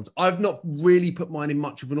same films. I've not really put mine in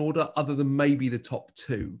much of an order, other than maybe the top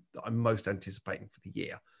two that I'm most anticipating for the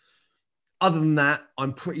year. Other than that,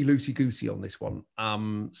 I'm pretty loosey-goosey on this one.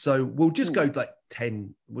 So we'll just go like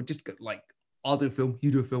 10. We'll just go like, I'll do a film,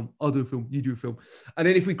 you do a film, I'll do a film, you do a film. And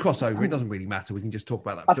then if we cross over, it doesn't really matter. We can just talk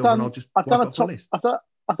about that film and I'll just I've done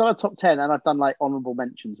a top 10 and I've done like honourable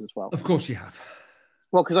mentions as well. Of course you have.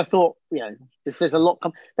 Well, because I thought, there's a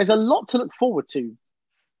lot to look forward to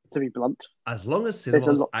be blunt. As long as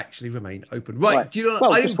cinemas actually remain open. Right. Do you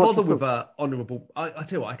know, I didn't bother with honourable. I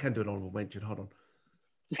tell you what, I can do an honourable mention. Hold on.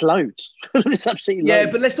 There's loads. It's absolutely loads. Yeah,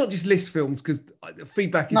 but let's not just list films because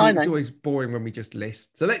feedback is always boring when we just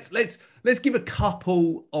list. So let's give a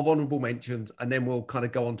couple of honourable mentions and then we'll kind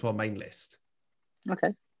of go on to our main list.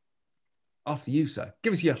 Okay. After you, sir.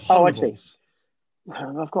 Give us your honourables. I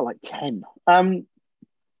see. I've got like 10.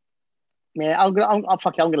 Yeah, I'm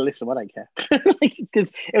gonna list them. I don't care because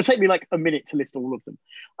it'll take me like a minute to list all of them.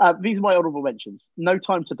 These are my honourable mentions: No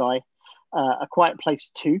Time to Die, A Quiet Place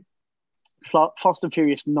 2, Fast and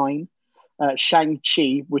Furious 9,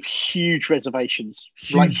 Shang-Chi with huge reservations.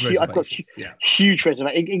 I've got huge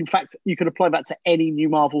reservations. In fact, you could apply that to any new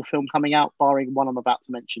Marvel film coming out, barring one I'm about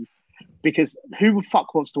to mention. because who the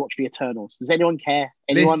fuck wants to watch the Eternals? Does anyone care?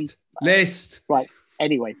 Anyone? List. Right.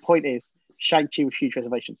 Anyway, point is, Shang-Chi with huge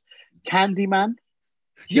reservations. Candyman.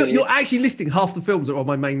 You're actually listing half the films that are on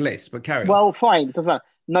my main list, but carry on. Well, fine. It doesn't matter.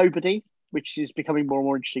 Nobody, which is becoming more and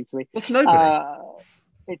more interesting to me. What's Nobody?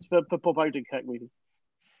 It's the Bob Odenkirk movie. Do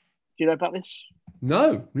you know about this?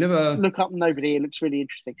 No, never. Look up Nobody. It looks really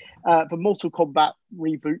interesting. The Mortal Kombat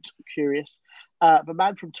reboot. Curious. The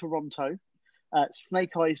Man from Toronto.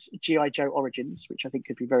 Snake Eyes G.I. Joe Origins, which I think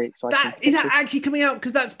could be very exciting. Is that actually coming out?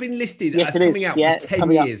 Because that's been listed yes, as it is. coming out yeah, for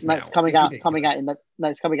 10 years now. No, it's coming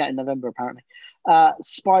out in November, apparently.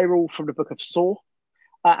 Spiral from the Book of Saw.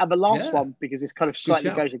 And the last one, because it's kind of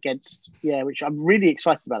slightly goes against, which I'm really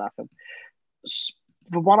excited about that film.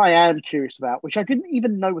 The one I am curious about, which I didn't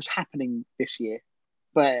even know was happening this year,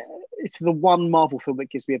 but it's the one Marvel film that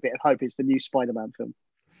gives me a bit of hope, is the new Spider-Man film.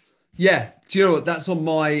 Yeah, do you know what? That's on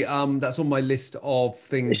my list of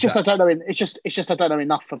things. It's just I don't know. It's just I don't know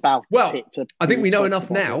enough about it. I think we know enough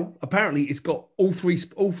now. Apparently, it's got all three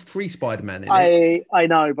Spider-Man in it. I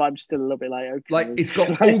know, but I'm still a little bit like, okay. Like, it's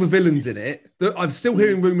got all the villains in it. I'm still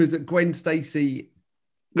hearing rumors that Gwen Stacy,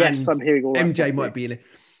 yes, I'm hearing all MJ might be in it.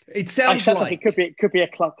 It sounds like it could be a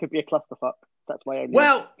clusterfuck. That's my only.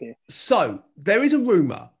 Well, so there is a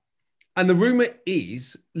rumor. And the rumor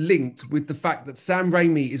is linked with the fact that Sam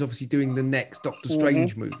Raimi is obviously doing the next Doctor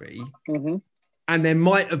Strange movie. Mm-hmm. And there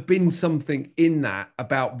might have been something in that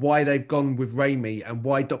about why they've gone with Raimi and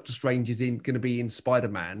why Doctor Strange is going to be in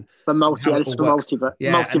Spider-Man. The multiverse of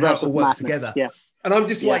madness. Together. Yeah. And I'm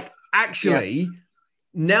just like, actually,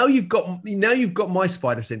 now you've got my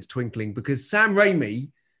spider sense twinkling, because Sam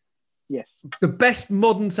Raimi, the best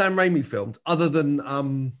modern Sam Raimi films, other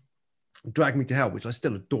than Drag Me to Hell, which I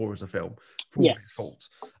still adore as a film for all his faults,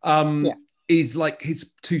 is like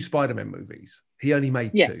his two Spider-Man movies. He only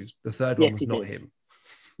made two. The third one was not him.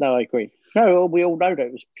 No, I agree. No, we all know that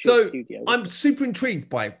it was pure studio. I'm super intrigued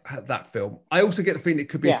by that film. I also get the feeling it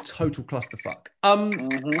could be a total clusterfuck.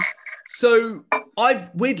 So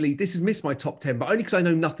I've weirdly, this has missed my top 10, but only because I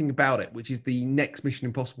know nothing about it, which is the next Mission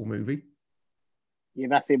Impossible movie. Yeah,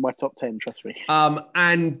 that's in my top 10, trust me.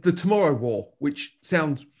 And the Tomorrow War, which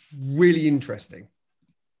sounds really interesting.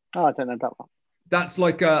 Oh, I don't know that one. That's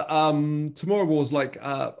like Tomorrow War's like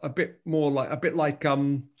a bit like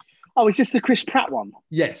Oh, is this the Chris Pratt one?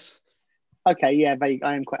 Yes. Okay, yeah, I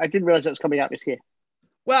didn't realize that was coming out this year.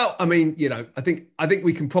 Well, I mean, I think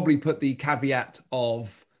we can probably put the caveat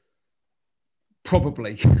of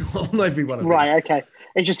probably on every one of them. Right, okay.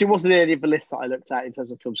 It wasn't any of the lists that I looked at in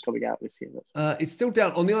terms of films coming out this year. It's still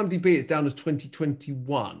down on the IMDb. It's down as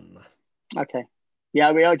 2021. Okay. Yeah,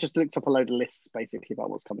 I just looked up a load of lists basically about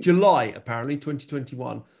what's coming. July, apparently,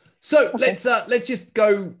 2021. So let's just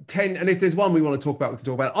go 10. And if there's one we want to talk about, we can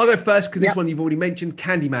talk about it. I'll go first because this one you've already mentioned,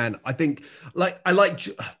 Candyman. I think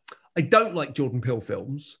I don't like Jordan Peele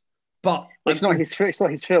films, but it's not his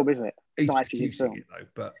film, isn't it? It's not actually his film.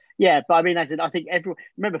 But I mean, I think everyone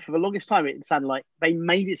remember for the longest time it sounded like they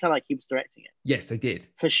made it sound like he was directing it. Yes, they did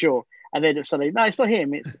for sure. And then suddenly, no, it's not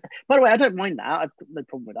him. It's by the way, I don't mind that. I've got no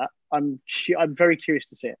problem with that. I'm very curious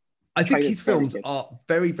to see it. I think his films are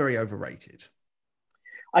very, very overrated.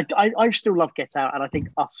 I still love Get Out, and I think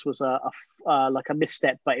Us was like a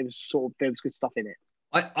misstep, but it was there was good stuff in it.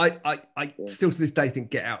 I still to this day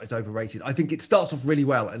think Get Out is overrated. I think it starts off really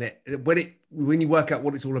well, and when you work out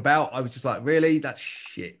what it's all about, I was just like, really, that's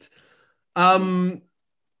shit. But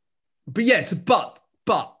yes, but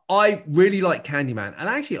I really like Candyman, and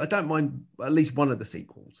actually I don't mind at least one of the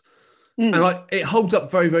sequels, and it holds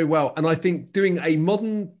up very, very well. And I think doing a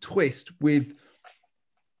modern twist with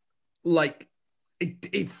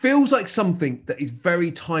it feels like something that is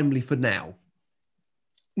very timely for now.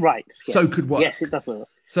 Right. Yes. So could work. Yes, it does work.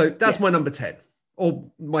 So that's my number 10,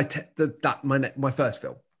 or my first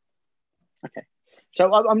film. Okay.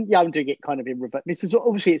 So I'm doing it kind of in reverse. This is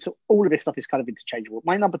obviously all of this stuff is kind of interchangeable.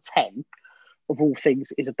 My number 10 of all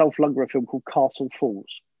things is a Dolph Lundgren film called Castle Falls,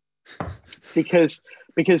 because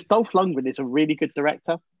Dolph Lundgren is a really good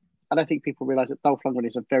director, and I think people realize that Dolph Lundgren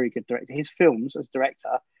is a very good director. His films as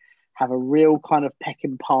director have a real kind of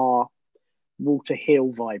Peckinpah, Walter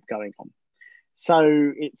Hill vibe going on.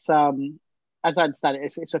 So it's as I understand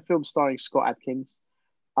it, it's a film starring Scott Adkins.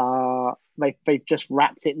 They've just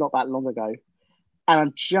wrapped it not that long ago,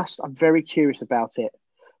 and I'm very curious about it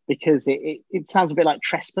because it sounds a bit like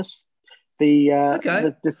Trespass.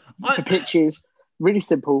 The pitch is really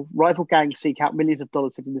simple. Rival gangs seek out millions of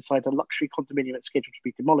dollars if they decide a luxury condominium is scheduled to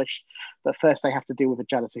be demolished, but first they have to deal with a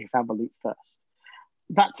janitor who found the loot first.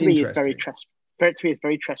 That to me is very Trespass. To me, is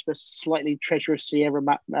very Trespass. Slightly Treasure of Sierra,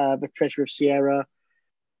 the Treasure of Sierra.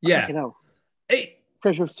 Yeah.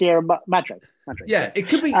 Treasure of Sierra Madre. Yeah, it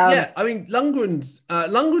could be. Yeah, I mean, Lundgren's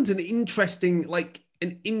an interesting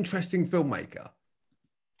filmmaker.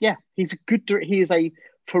 Yeah, he's a good. He is a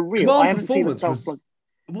for real. Command I haven't seen it.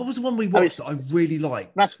 What was the one we watched that I really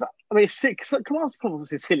liked? It's sick. So Command's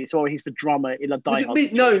Performance is silly. So he's the drummer in a Die Hard.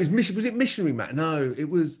 Was it Missionary Man? No, it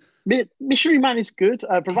was. Missionary Man is good.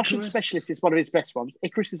 The Russian Specialist is one of his best ones.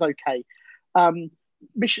 Icarus is okay.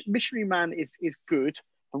 Missionary Man is good.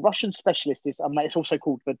 The Russian Specialist is. It's also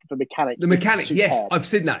called the Mechanic. The Mechanic. Yes, I've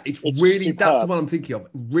seen that. It's really superb. That's the one I'm thinking of.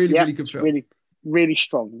 Really good film. Really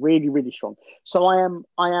strong. Really strong. So I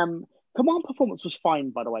am. Command Performance was fine,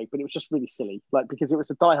 by the way, but it was just really silly, because it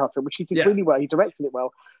was a Die Hard film, which he did really well. He directed it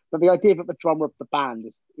well, but the idea that the drummer of the band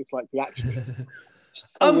is like the action,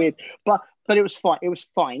 so weird. But it was fine. It was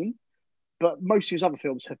fine, but most of his other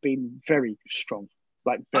films have been very strong,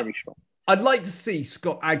 very strong. I'd like to see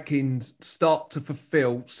Scott Adkins start to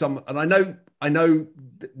fulfill some, and I know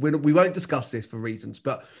we won't discuss this for reasons,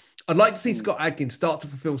 but I'd like to see Scott Adkins start to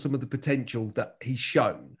fulfill some of the potential that he's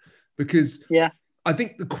shown, because I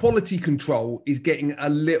think the quality control is getting a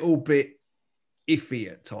little bit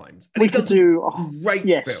iffy at times. And we could do great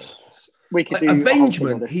films. We could do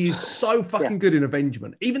Avengement. He is so fucking good in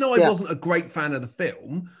Avengement. Even though I wasn't a great fan of the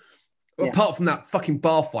film, apart from that fucking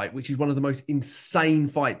bar fight, which is one of the most insane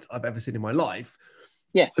fights I've ever seen in my life.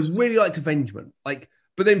 Yeah, I really liked Avengement. But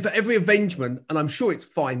then for every Avengement, and I'm sure it's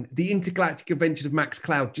fine, the Intergalactic Adventures of Max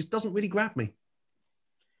Cloud just doesn't really grab me.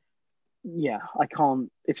 Yeah, I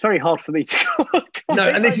can't. It's very hard for me to. No,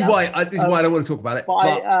 and this is why I don't want to talk about it.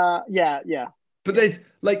 But there's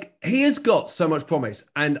he has got so much promise,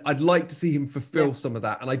 and I'd like to see him fulfill some of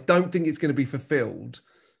that. And I don't think it's going to be fulfilled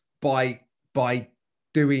by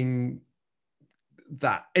doing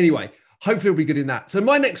that. Anyway, hopefully it'll be good in that. So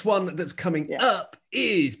my next one that's coming up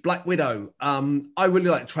is Black Widow. I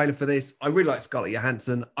really like the trailer for this. I really like Scarlett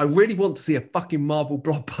Johansson. I really want to see a fucking Marvel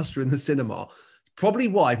blockbuster in the cinema. Probably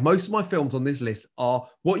why most of my films on this list are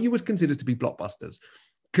what you would consider to be blockbusters,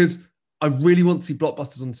 because I really want to see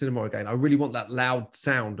blockbusters on cinema again. I really want that loud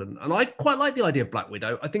sound, and I quite like the idea of Black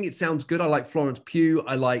Widow. I think it sounds good. I like Florence Pugh.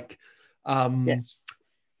 I like yes.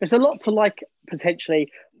 There's a lot to like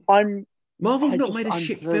potentially. Marvel's not made a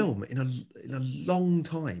shit film in a long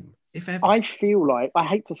time, if ever. I feel like, I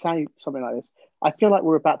hate to say something like this, I feel like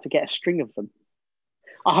we're about to get a string of them.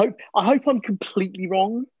 I hope I'm completely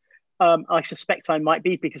wrong. I suspect I might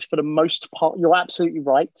be, because for the most part, you're absolutely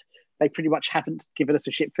right. They pretty much haven't given us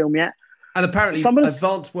a shit film yet. And apparently,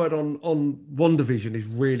 advanced word on WandaVision is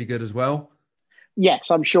really good as well. Yes,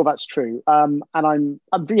 I'm sure that's true. And I'm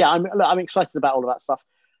excited about all of that stuff.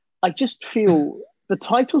 I just feel the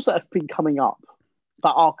titles that have been coming up,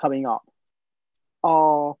 are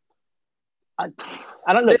I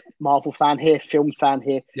don't look Marvel fan here, film fan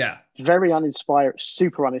here. Yeah, very uninspired,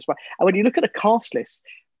 super uninspired. And when you look at a cast list,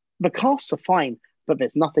 the casts are fine, but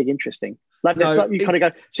there's nothing interesting. You kind of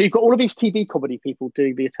go. So you've got all of these TV comedy people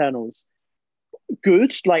doing the Eternals.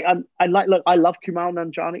 Good. I love Kumail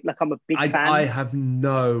Nanjiani. I'm a big fan. I have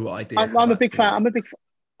no idea. I'm a big fan.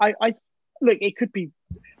 I look. It could be,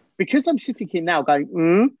 because I'm sitting here now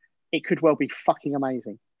going, it could well be fucking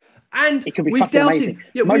amazing. And it could be fucking amazing.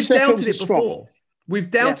 Yeah, we've doubted it before.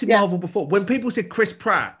 We've doubted Marvel before. When people said Chris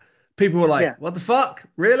Pratt, people were like, "What the fuck,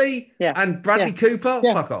 really?" Yeah. And Bradley Cooper,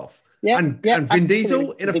 fuck off. Yeah. And Vin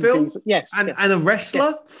Diesel in a film, yes. And a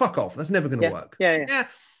wrestler, fuck off. That's never going to work. Yeah.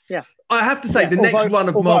 I have to say, the next run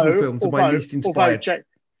of Marvel films are my least inspired.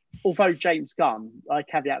 Although James Gunn, I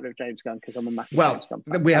caveat with James Gunn because I'm a massive James Gunn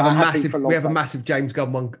fan. We have a massive James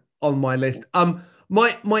Gunn one on my list.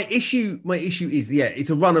 My issue is it's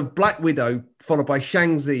a run of Black Widow followed by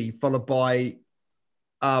Shang-Chi followed by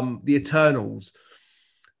the Eternals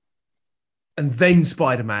and then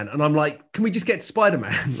Spider-Man, and I'm like, can we just get to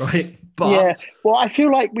Spider-Man, right? But well, I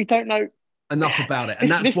feel like we don't know enough about it, and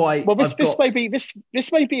that's why. Well, this may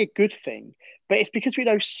be a good thing, but it's because we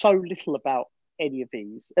know so little about any of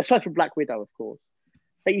these, aside from Black Widow, of course.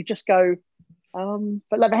 But you just go,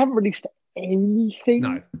 but they haven't released anything.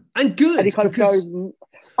 No, and good. And you kind of go,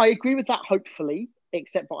 I agree with that. Hopefully,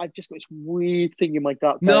 except but I've just got this weird thing in my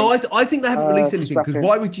gut. No, I think they haven't released anything, because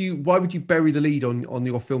why would you bury the lead on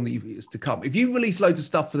your film that is to come? If you release loads of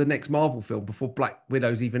stuff for the next Marvel film before Black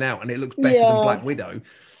Widow's even out and it looks better than Black Widow,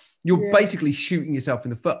 you're basically shooting yourself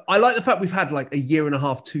in the foot. I like the fact we've had like a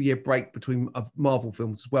 1.5, 2 year break between Marvel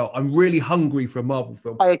films as well. I'm really hungry for a Marvel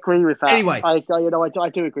film. I agree with that. Anyway, I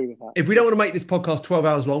do agree with that. If we don't want to make this podcast 12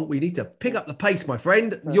 hours long, we need to pick up the pace, my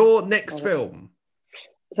friend. Your next film.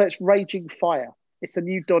 So it's Raging Fire. It's a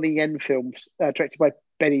new Donnie Yen film directed by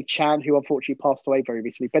Benny Chan, who unfortunately passed away very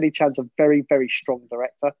recently. Benny Chan's a very, very strong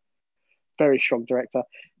director. very strong director.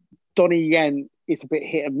 Donnie Yen is a bit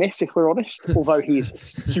hit and miss, if we're honest. Although he's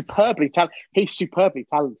superbly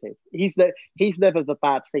talented. He's never the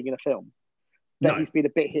bad thing in a film, but he's been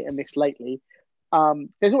a bit hit and miss lately.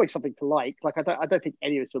 There's always something to like. Like I don't think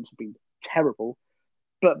any of his films have been terrible,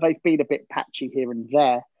 but they've been a bit patchy here and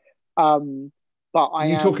there. But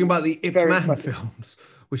you're talking about the Ip Man films,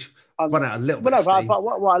 which run out a little bit. I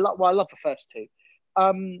love the first two.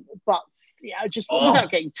 But yeah, just without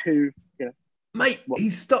getting too, mate.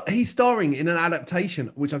 He's starring in an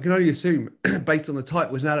adaptation, which I can only assume, based on the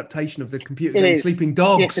title, was an adaptation of the computer game Sleeping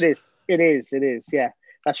Dogs. Yes, it is. Yeah,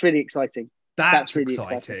 that's really exciting. That's really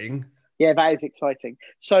exciting. Yeah, that is exciting.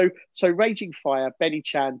 So Raging Fire, Benny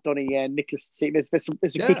Chan, Donnie Yen, Nicholas Tse. There's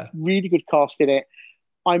a really good cast in it.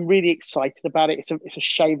 I'm really excited about it. It's a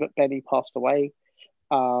shame that Benny passed away.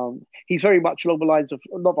 He's very much along the lines of,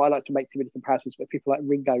 not that I like to make too many comparisons, but people like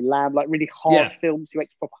Ringo Lam, like really hard films. He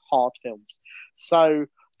makes proper hard films. So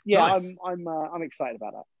yeah, nice. I'm excited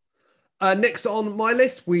about that. Next on my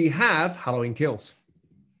list, we have Halloween Kills.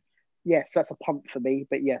 Yes, that's a punt for me,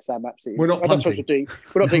 but yes, I'm absolutely. We're not punting.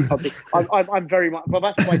 We're not doing punting. I'm very much. Well,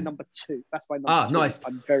 that's my number two. That's my number two. Nice.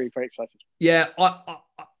 I'm very, very excited. Yeah,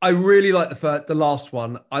 I really like the last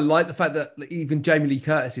one. I like the fact that even Jamie Lee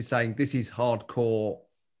Curtis is saying this is hardcore.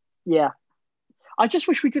 Yeah, I just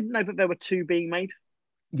wish we didn't know that there were two being made.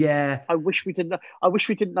 Yeah, I wish we didn't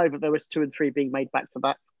know that there was 2 and 3 being made back to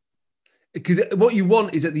back. Because what you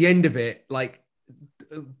want is at the end of it, like,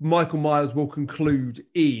 Michael Myers will conclude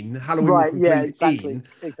in Halloween, will conclude exactly.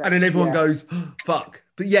 And then everyone goes, oh, fuck.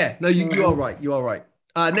 But yeah, no, you are right. You are right.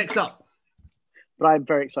 Next up. But I'm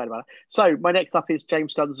very excited about it. So my next up is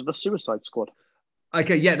James Gunn's The Suicide Squad.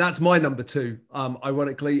 Okay, yeah, that's my number 2.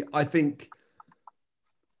 Ironically, I think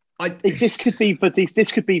this could be the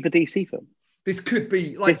DC film. This could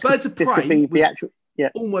be like Birds of Prey. This could be the actual,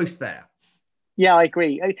 almost there. Yeah, I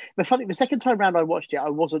agree. The second time round I watched it,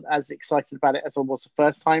 I wasn't as excited about it as I was the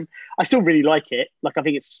first time. I still really like it. Like, I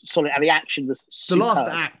think it's solid, and the action was superb. The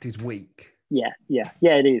last act is weak. Yeah,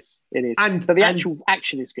 it is. But the actual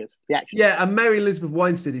action is good. And Mary Elizabeth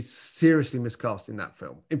Winstead is seriously miscast in that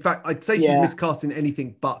film. In fact, I'd say she's miscast in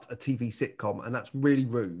anything but a TV sitcom, and that's really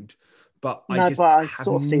rude. But I have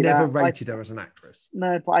never rated her as an actress.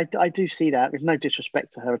 No, but I do see that. There's no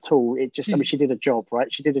disrespect to her at all. It just, she did a job,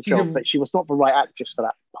 right? She did a job, but she was not the right actress for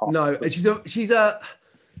that part. No, she's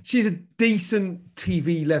a decent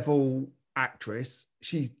TV level actress.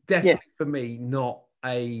 She's definitely for me not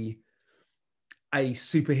a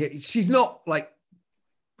super hit. She's not like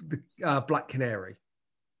the Black Canary.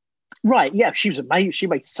 Right? Yeah, she was amazing. She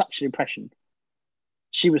made such an impression.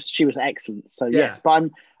 She was excellent. So yes,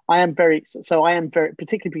 but I am very,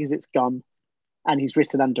 particularly because it's Gunn and he's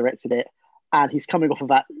written and directed it, and he's coming off of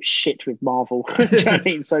that shit with Marvel. Do you know what I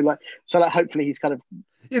mean? So hopefully he's kind of,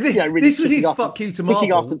 really this was his fuck you to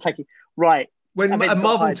Marvel. And taking, right. When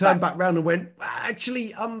Marvel turned back round and went,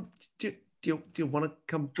 actually, do you want to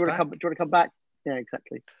come back? Do you want to come back? Yeah,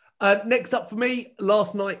 exactly. Next up for me,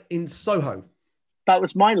 Last Night in Soho. That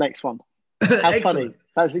was my next one. How funny.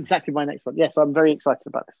 That was exactly my next one. Yes, I'm very excited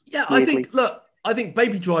about this. Yeah, I think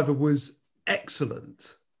Baby Driver was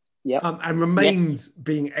excellent. Yeah. And remains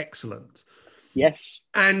being excellent. Yes.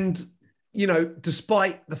 And,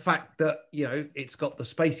 despite the fact that, it's got the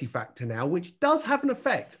spacey factor now, which does have an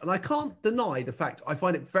effect. And I can't deny the fact I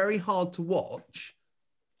find it very hard to watch.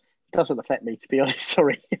 It doesn't affect me, to be honest.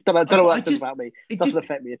 Sorry. I don't know what that says about me. It doesn't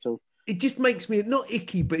affect me at all. It just makes me, not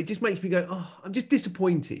icky, but it just makes me go, oh, I'm just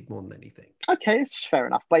disappointed more than anything. Okay, it's fair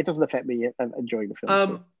enough. But it doesn't affect me enjoying the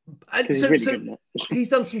film. And he's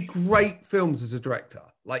done some great films as a director.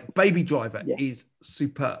 Like Baby Driver is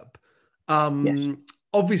superb.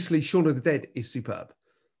 Obviously, Shaun of the Dead is superb.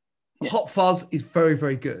 Hot Fuzz is very,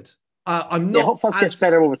 very good. Hot Fuzz gets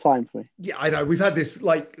better all the time for me. Yeah, I know. We've had this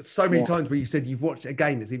like so many times where you said you've watched it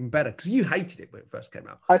again. It's even better because you hated it when it first came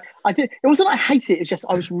out. I did. It wasn't I hated it. It's just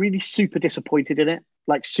I was really super disappointed in it.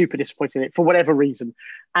 Like super disappointed in it for whatever reason.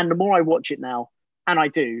 And the more I watch it now, and I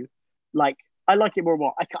do, like I like it more and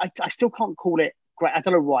more. I still can't call it great. I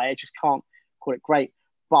don't know why. I just can't call it great.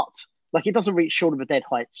 But like it doesn't reach Shaun of the Dead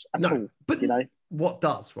heights at all. But what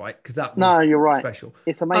does, right? Because that was you're right. Special.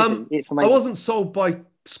 It's amazing. It's amazing. I wasn't sold by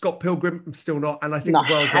Scott Pilgrim. I'm still not, and I think The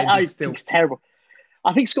World's End is still. It's terrible.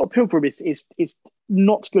 I think Scott Pilgrim is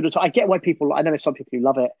not good at all. I get why people. I know there's some people who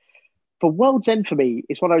love it. But World's End for me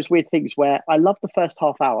is one of those weird things where I love the first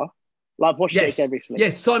half hour. Like I've watched it again recently.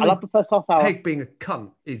 Yes, Simon. I love the first half hour. Pegg being a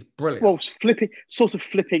cunt is brilliant. Well,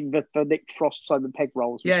 flipping the Nick Frost Simon Pegg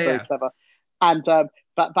roles was very clever. And that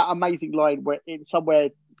amazing line where in somewhere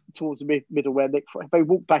towards the middle where they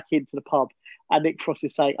walk back into the pub, and Nick Frost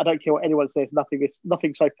is saying, "I don't care what anyone says,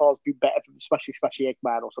 nothing so far has been better than Smashy Smashy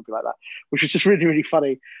Eggman," or something like that, which was just really, really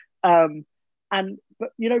funny. But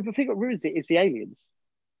the thing that ruins it is the aliens.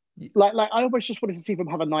 Like I almost just wanted to see them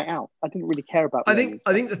have a night out. I didn't really care about. I think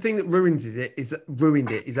the thing that ruined it is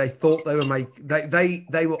they thought they were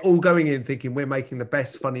they were all going in thinking we're making the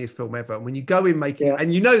best, funniest film ever. And when you go in making,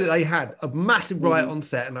 and you know that they had a massive riot on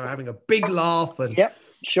set and they were having a big laugh and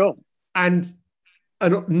sure, and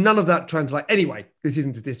none of that translates. Anyway, this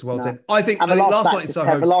isn't a diss World's End. I think last night in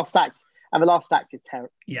Soho, the last act is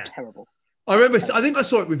terrible. I remember. I think I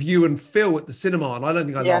saw it with you and Phil at the cinema, and I don't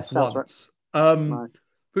think I laughed once. Right. No.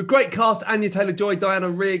 With great cast, Anya Taylor-Joy, Diana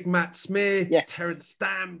Rigg, Matt Smith, Terrence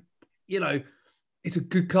Stamp. It's a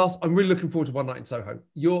good cast. I'm really looking forward to One Night in Soho.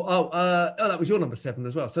 That was your number 7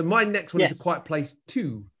 as well. So my next one is A Quiet Place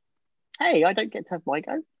 2. Hey, I don't get to have my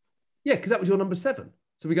go. Yeah, because that was your number 7.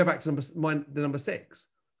 So we go back to the number 6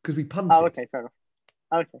 because we punted. Oh, okay, fair enough.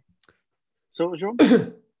 Okay. So what was your one?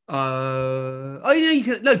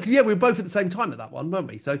 We were both at the same time at that one, weren't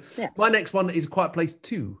we? So my next one is A Quiet Place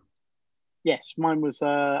 2. Yes, mine was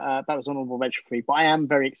that was honorable mention for me, but I am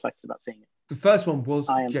very excited about seeing it. The first one was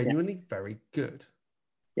genuinely very good.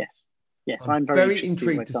 Yes, I'm very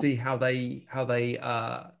intrigued to see how they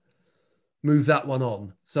move that one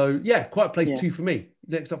on. So Quiet Place 2 for me.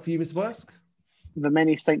 Next up for you, Mr. Bursk. The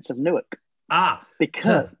Many Saints of Newark.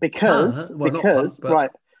 Because I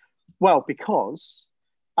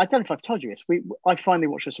don't know if I've told you this. I finally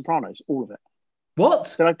watched The Sopranos, all of it.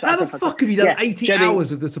 What? How the fuck have you done 80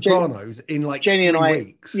 hours of The Sopranos in like Jenny 3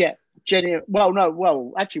 weeks? Yeah, Jenny.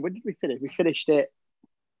 Actually, when did we finish? We finished it.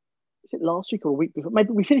 Was it last week or a week before?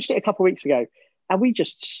 Maybe we finished it a couple of weeks ago, and we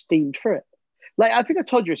just steamed through it. Like I think I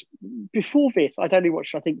told you before this, I'd only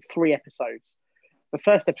watched 3 episodes. The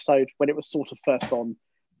first episode when it was sort of first on,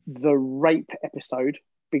 the rape episode,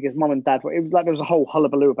 because Mum and Dad it was like there was a whole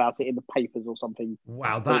hullabaloo about it in the papers or something.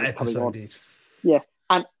 Wow, that episode is.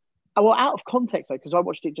 And out of context though, because I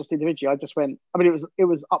watched it just individually, I just went. I mean, it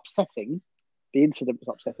was upsetting. The incident was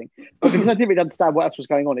upsetting, but because I didn't really understand what else was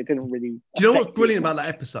going on, it didn't really. Do you know what's brilliant about that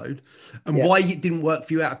episode, and why it didn't work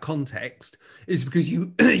for you out of context, is because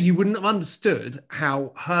you wouldn't have understood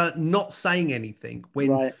how her not saying anything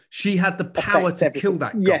when she had the power to kill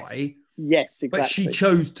that guy. Yes, exactly. But she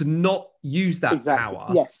chose to not use that power.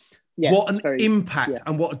 Yes. What an impact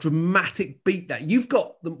and what a dramatic beat that. You've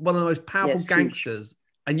got one of the most powerful gangsters, huge.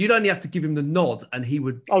 And you'd only have to give him the nod and he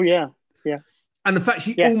would. Oh, yeah. And the fact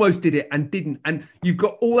she almost did it and didn't. And you've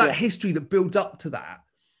got all that history that builds up to that.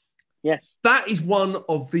 Yes. That is one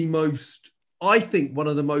of the most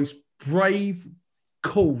brave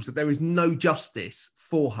calls that there is no justice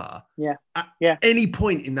for her. At any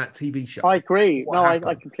point in that TV show. I agree.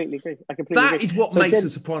 I completely agree. That is what makes The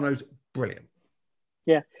Sopranos brilliant.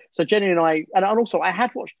 Yeah. So Jenny and I, and also I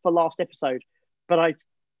had watched the last episode, but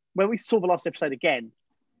when we saw the last episode again,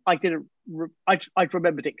 I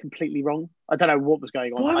remembered it completely wrong. I don't know what was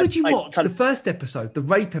going on. Why would you watch the first episode, the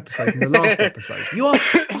rape episode, and the last episode? You are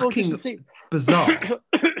fucking bizarre.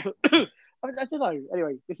 I don't know.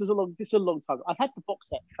 Anyway, this is a long time. I've had the box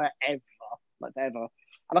set forever.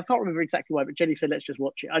 And I can't remember exactly why, but Jenny said, let's just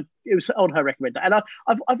watch it. It was on her recommendation. And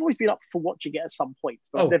I've always been up for watching it at some point.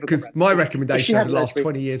 Because my recommendation over the last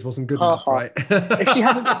 20 years wasn't good enough, right? if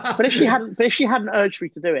she hadn't urged me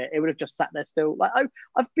to do it, it would have just sat there still. Like,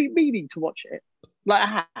 I've been meaning to watch it. Like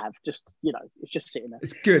I have, just, it's just sitting there.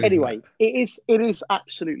 It's good. Anyway, it is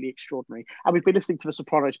absolutely extraordinary. And we've been listening to the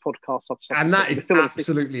Sopranos podcast. And that is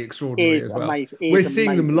absolutely extraordinary as well. Amazing. We're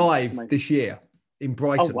seeing them live this year in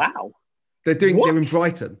Brighton. Oh, wow. They're in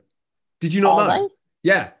Brighton. Did you not know? They?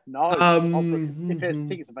 Yeah. No. If there's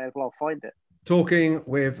tickets available, I'll find it. Talking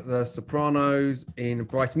with the Sopranos in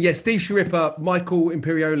Brighton. Yeah, Steve Sciarippa, Michael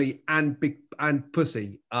Imperioli, and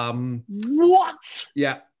Pussy. What?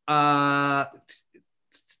 Yeah.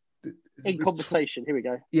 In conversation. Here we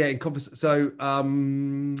go. Yeah, in conversation. So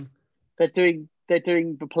they're doing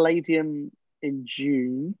the Palladium in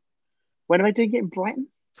June. When are they doing it in Brighton?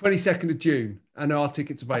 22nd of June, and there are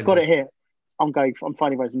tickets available. I've got it here. I'm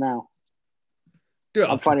finding those now. Do it.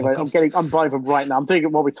 I'm buying them right now. I'm doing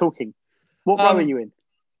it while we're talking. What row are you in?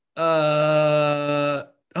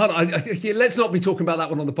 Hold on. Let's not be talking about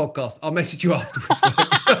that one on the podcast. I'll message you afterwards.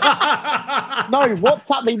 No,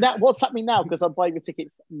 WhatsApp me now. WhatsApp me now because I'm buying the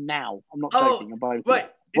tickets now. I'm not joking. I'm buying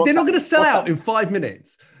right. They're not going to sell out in 5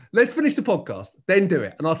 minutes. Let's finish the podcast, then do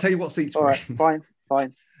it, and I'll tell you what seats. All right, fine.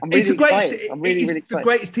 I'm really excited. I'm really excited. It's the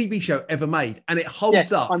greatest TV show ever made, and it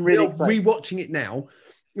holds up. I'm really excited. Rewatching it now,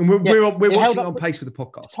 and we're watching it on pace with the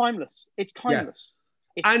podcast. It's timeless.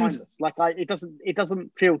 It's timeless. Like it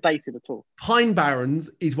doesn't feel dated at all. Pine Barrens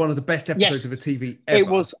is one of the best episodes of a TV ever. It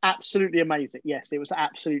was absolutely amazing. Yes, it was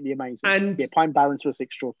absolutely amazing. And yeah, Pine Barrens was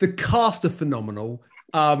extraordinary. The cast are phenomenal.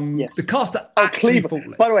 Yes. The cast are actually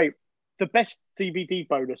faultless. By the way, the best DVD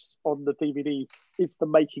bonus on the DVDs is the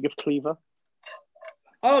making of Cleaver.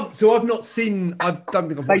 Oh, so I've not seen. I don't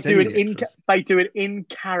think I've watched any of the extras. They do it in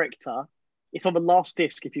character. It's on the last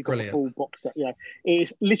disc if you've got the full box set. Yeah, it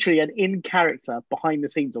is literally an in character behind the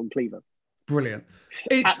scenes on Cleaver. Brilliant.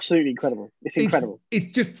 It's absolutely incredible. It's incredible. It's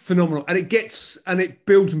just phenomenal, and it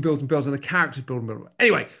builds and builds and builds, and the characters build and build.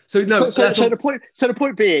 Anyway, so the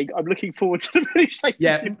point being, I'm looking forward to the Many Saints.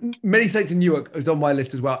 Yeah, Many Saints in Newark is on my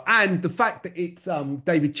list as well, and the fact that it's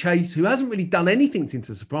David Chase, who hasn't really done anything since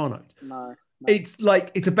The Sopranos. No. It's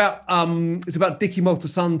about Dickie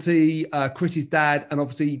Moltisanti, Chris's dad, and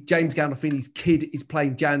obviously James Gandolfini's kid is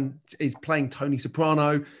playing Tony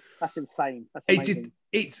Soprano. That's insane. That's amazing.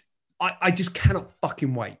 I just cannot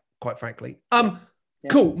fucking wait, quite frankly.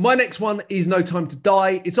 Cool. My next one is No Time to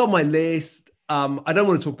Die. It's on my list. I don't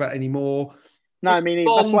want to talk about it anymore. No, I mean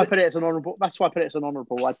that's why I put it as an honourable. Let's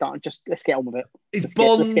get on with it. It's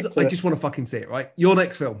Bond. I just want to fucking see it. Right. Your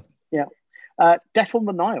next film. Yeah. Death on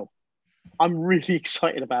the Nile. I'm really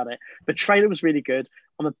excited about it. The trailer was really good.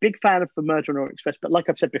 I'm a big fan of The Murder on Orient Express, but like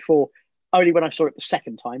I've said before, only when I saw it the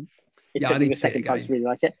second time. It took me the second time to really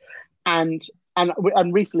like it. And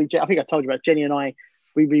recently, I think I told you about Jenny and I.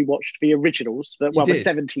 We rewatched the originals, the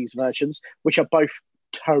 70s versions, which are both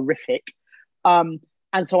terrific. And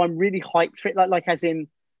so I'm really hyped for it. Like as in,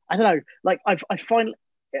 I don't know. Like I finally,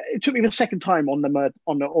 it took me the second time on the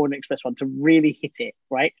Orient Express one to really hit it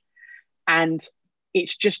right, and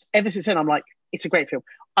it's just ever since then I'm like, it's a great film.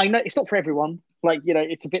 I know it's not for everyone. Like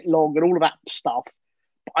it's a bit long and all of that stuff,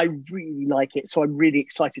 but I really like it. So I'm really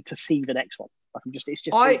excited to see the next one. Like I'm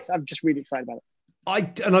just really excited about it.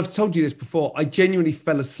 And I've told you this before. I genuinely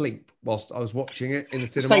fell asleep whilst I was watching it in the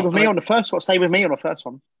cinema. Stay with me on the first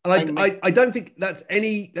one. And I don't think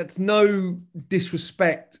that's no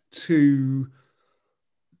disrespect to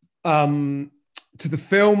the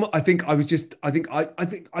film. I think don't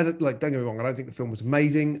get me wrong. I don't think the film was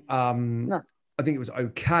amazing. No. I think it was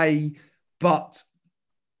okay, but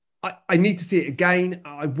I need to see it again.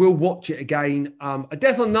 I will watch it again. A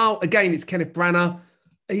Death on the Nile, again, it's Kenneth Branagh.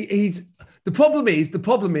 The problem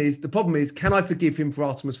is, can I forgive him for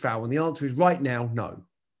Artemis Fowl? And the answer is right now, no.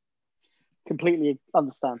 Completely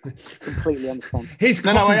understand. His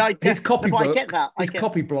copy block. I get that.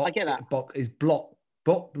 Is block.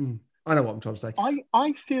 I know what I'm trying to say.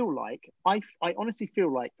 I feel like I honestly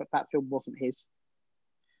feel like that film wasn't his.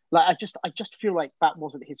 Like I just feel like that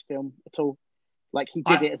wasn't his film at all. Like he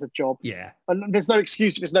did it as a job. Yeah. And there's no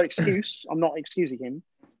excuse. I'm not excusing him,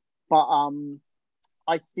 but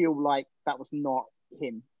I feel like that was not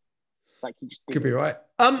him. Like he just could be right.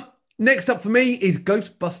 Next up for me is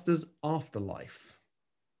Ghostbusters Afterlife.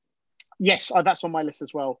 Yes, that's on my list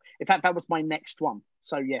as well. In fact, that was my next one.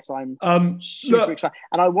 So yes, I'm super excited,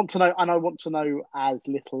 and I want to know as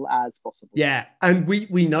little as possible. Yeah, and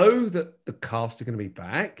we know that the cast are going to be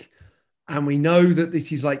back, and we know that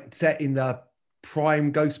this is like set in the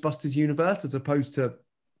prime Ghostbusters universe as opposed to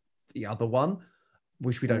the other one,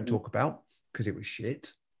 which we don't talk about because it was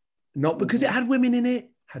shit. Not because it had women in it.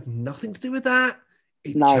 Had nothing to do with that.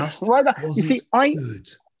 Just wasn't good.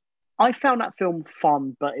 I found that film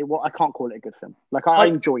fun, but I can't call it a good film. Like I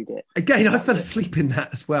enjoyed it. Again, I fell asleep in that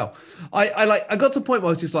as well. I got to a point where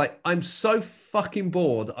I was just like, I'm so fucking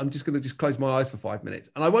bored. I'm just going to close my eyes for 5 minutes.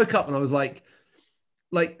 And I woke up and I was like,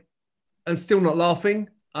 I'm still not laughing.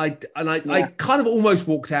 I kind of almost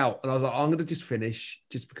walked out and I was like, I'm going to just finish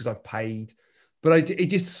just because I've paid. But it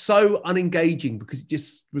just so unengaging because it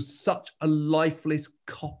just was such a lifeless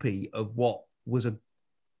copy of what was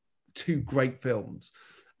two great films.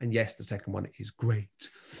 And yes, the second one is great.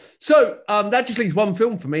 So that just leaves one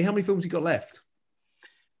film for me. How many films you got left?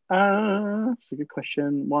 That's a good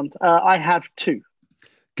question. I have two.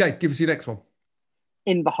 Okay, give us your next one.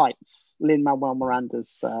 In the Heights, Lin-Manuel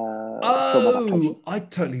Miranda's film adaptation. I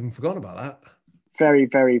totally even forgot about that. Very,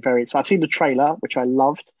 very, very. So I've seen the trailer, which I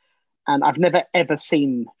loved, and I've never ever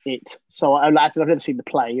seen it. So I've never seen the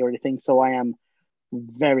play or anything. So I am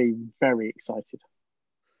very, very excited.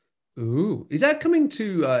 Ooh, is that coming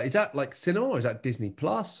to? Is that like cinema or is that Disney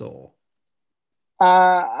Plus or?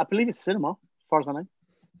 I believe it's cinema, as far as I know.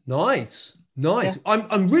 Nice. Yeah.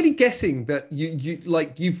 I'm really guessing that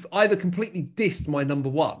you've either completely dissed my number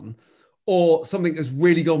one, or something has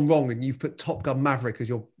really gone wrong and you've put Top Gun Maverick as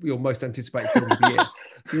your most anticipated film of the year.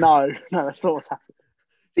 No, that's not what's happened.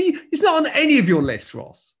 See, it's not on any of your lists,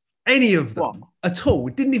 Ross. Any of them what? at all.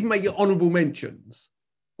 It didn't even make your honourable mentions.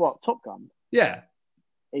 What, Top Gun? Yeah.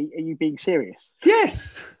 Are you being serious?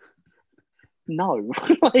 Yes. No.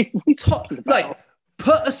 Like, what are you talking about? Like,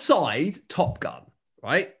 put aside Top Gun,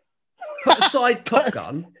 right? Put aside Top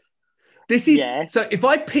Gun. This is so. If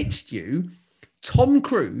I pitched you Tom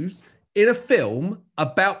Cruise in a film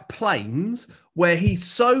about planes where he's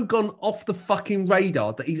so gone off the fucking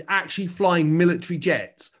radar that he's actually flying military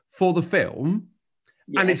jets for the film,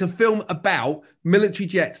 and it's a film about military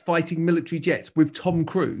jets fighting military jets with Tom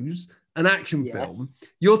Cruise, an action film,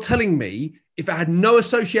 you're telling me if it had no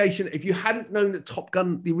association, if you hadn't known that Top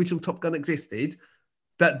Gun, the original Top Gun existed,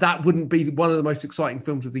 that wouldn't be one of the most exciting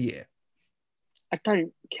films of the year? I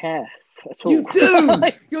don't care at all. You do.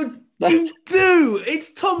 You do.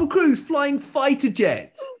 It's Tom Cruise flying fighter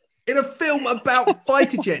jets in a film about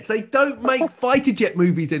fighter jets. They don't make fighter jet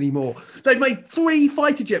movies anymore. They've made 3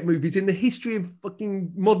 fighter jet movies in the history of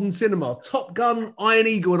fucking modern cinema. Top Gun, Iron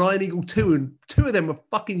Eagle, and Iron Eagle 2. And 2 of them were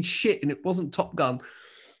fucking shit, and it wasn't Top Gun.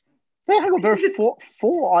 There's four.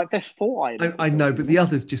 I know, but the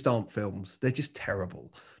others just aren't films. They're just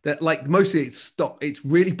terrible. They're like, mostly it's stock. It's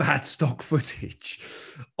really bad stock footage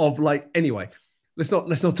of like. Anyway, let's not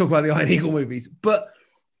talk about the Iron Eagle movies. But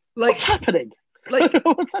like, what's happening? Like,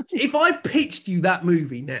 if I pitched you that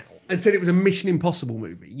movie now and said it was a Mission Impossible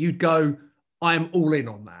movie, you'd go, "I am all in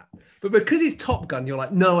on that." But because it's Top Gun, you're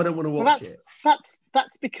like, "No, I don't want to watch it."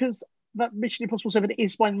 That's because that Mission Impossible 7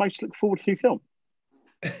 is my most look forward to film.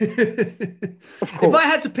 If I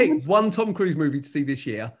had to pick one Tom Cruise movie to see this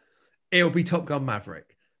year, it'll be Top Gun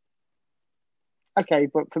Maverick. Okay,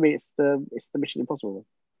 but for me, it's the Mission Impossible one.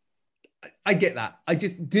 I get that.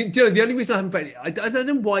 Do you know, the only reason I haven't played it, I don't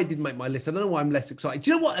know why it didn't make my list. I don't know why I'm less excited.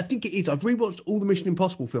 Do you know what I think it is? I've rewatched all the Mission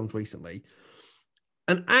Impossible films recently,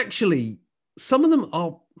 and actually, some of them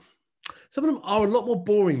are a lot more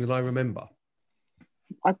boring than I remember.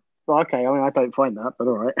 Okay, I mean, I don't find that, but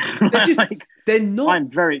all right. They're not. I'm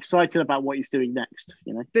very excited about what he's doing next.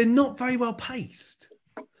 You know, they're not very well paced.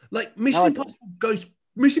 Like Mission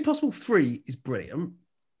Impossible 3 is brilliant.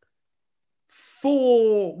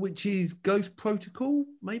 4, which is Ghost Protocol,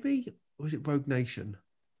 maybe, or is it Rogue Nation?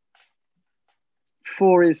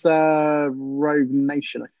 4 is Rogue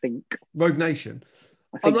Nation, I think. Rogue Nation.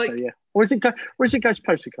 I think so, yeah. Or is it Ghost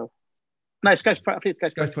Protocol? No, it's Ghost. I think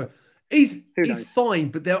it's Ghost Protocol. Is fine,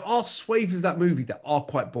 but there are swathes of that movie that are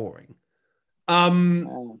quite boring.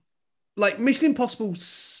 Like Mission Impossible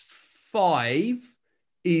 5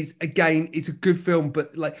 is, again, it's a good film,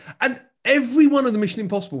 but like, and every one of the Mission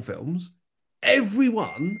Impossible films,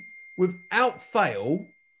 everyone without fail,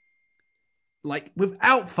 the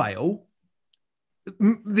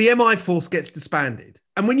MI force gets disbanded.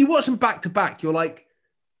 And when you watch them back to back, you're like,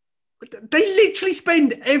 they literally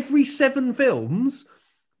spend every 7 films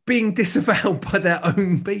being disavowed by their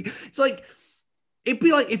own people. It's like, it'd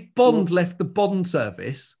be like if Bond left the Bond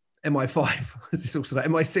service, MI5, as it's also known,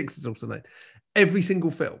 MI6 is also known, every single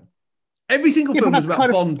film. Every single film is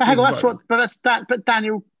about Bond. But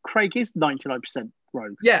Daniel Craig is 99%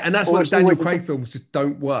 rogue. Yeah, and that's why Daniel Craig films just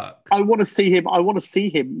don't work. I want to see him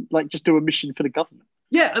like just do a mission for the government.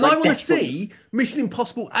 Yeah, and like, I want to see Mission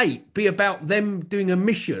Impossible 8 be about them doing a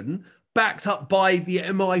mission backed up by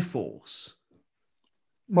the MI force.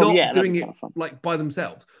 Not doing it like by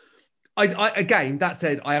themselves. I again, that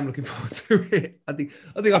said, I am looking forward to it. I think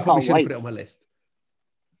I probably should have put it on my list.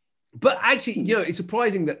 But actually, you know, it's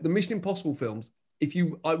surprising that the Mission Impossible films, if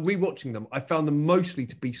you are rewatching them, I found them mostly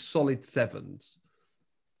to be solid 7s.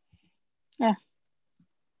 Yeah.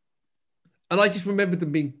 And I just remembered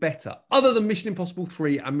them being better, other than Mission Impossible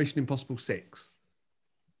 3 and Mission Impossible 6.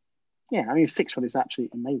 Yeah, I mean, 6 one is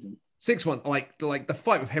absolutely amazing. 6 one, like the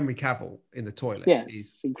fight with Henry Cavill in the toilet,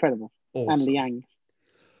 is incredible. Awesome. And Liang.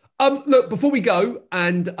 Look, before we go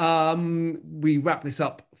and we wrap this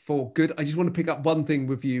up for good, I just want to pick up one thing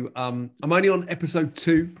with you. I'm only on episode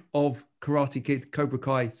 2 of Karate Kid Cobra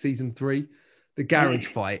Kai season 3, the garage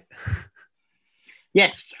fight.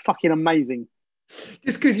 Yes, fucking amazing.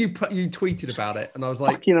 Just because you tweeted about it, and I was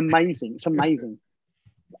like, fucking amazing. It's amazing.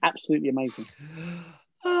 It's absolutely amazing.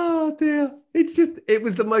 Oh dear. It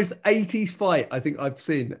was the most 80s fight I think I've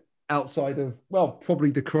seen outside of, well,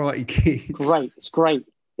 probably the Karate Kid. Great. It's great.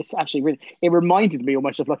 It's actually really, it reminded me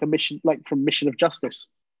almost of like a mission, like from Mission of Justice.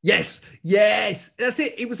 Yes. That's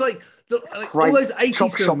it. It was like all those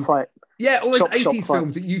 80s films. Yeah, all those 80s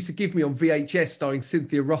films that used to give me on VHS starring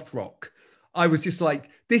Cynthia Rothrock. I was just like,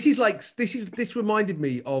 this reminded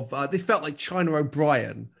me of, this felt like China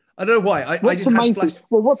O'Brien. I don't know why. What's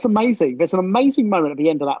amazing? There's an amazing moment at the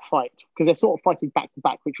end of that fight because they're sort of fighting back to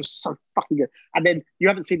back, which was so fucking good. And then you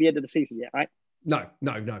haven't seen the end of the season yet, right? No.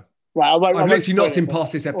 Right, I've actually not seen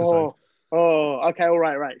past this episode. Oh, okay, all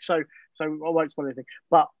right, right. So I won't spoil anything,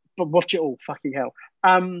 but watch it all. Fucking hell.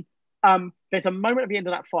 There's a moment at the end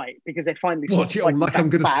of that fight because they're finally watch it all like I'm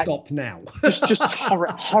going to stop now. just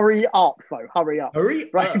hurry up, though. Hurry up. Hurry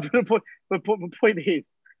right. up. The point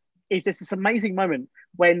is there's this amazing moment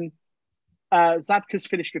when Zabka's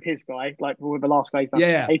finished with his guy, like with the last guy.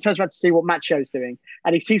 Yeah. And he turns around to see what Macchio's doing,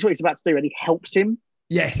 and he sees what he's about to do, and he helps him.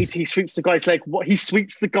 Yes. He sweeps the guy's leg. He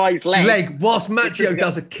sweeps the guy's leg whilst Macchio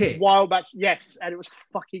does a kick. Wild match, yes, and it was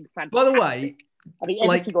fucking fantastic. By the way, and the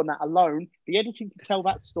editing on that alone, the editing to tell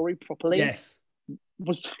that story properly, yes,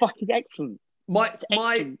 was fucking excellent. My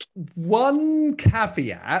one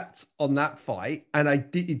caveat on that fight, and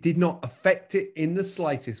it did not affect it in the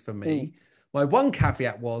slightest for me. My one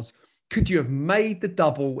caveat was, could you have made the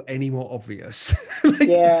double any more obvious?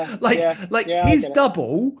 His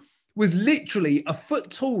double was literally a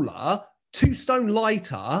foot taller, 2 stone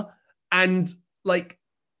lighter, and like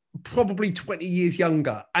probably 20 years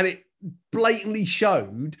younger. And it blatantly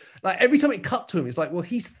showed, like every time it cut to him, it's like, well,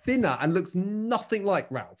 he's thinner and looks nothing like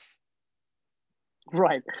Ralph.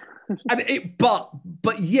 Right.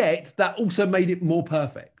 but yet that also made it more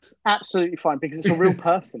perfect. Absolutely fine, because it's a real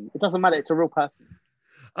person. It doesn't matter, it's a real person.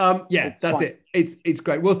 That's fine. It's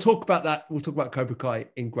great. We'll talk about that. We'll talk about Cobra Kai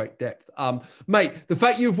in great depth. Mate, the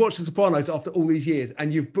fact you've watched The Sopranos after all these years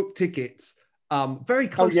and you've booked tickets very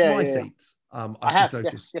close to my seats. I've just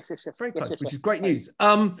noticed. Yes. Very close, which is great news.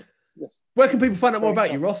 Yes. Where can people find out more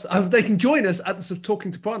about you, Ross? They can join us at the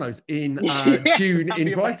Talking Sopranos in June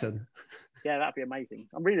in Brighton. Yeah, that'd be amazing.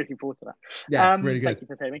 I'm really looking forward to that. Yeah, really good. Thank you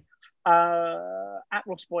for paying me. At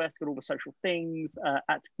Ross Boyask on all the social things,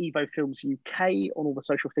 at Evo Films UK on all the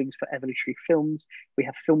social things for Evolutionary Films. We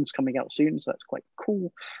have films coming out soon, so that's quite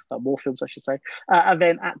cool. More films, I should say. And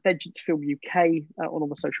then at Vengeance Film UK on all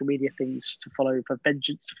the social media things to follow for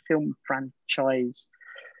Vengeance Film franchise.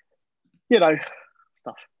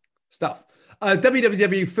 Stuff.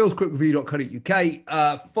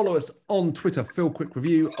 www.philsquickreview.co.uk. Follow us on Twitter, Phil Quick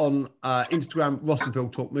Review, on Instagram, Ross and Phil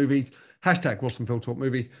Talk Movies, hashtag Ross and Phil Talk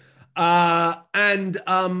Movies. And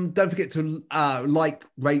don't forget to like,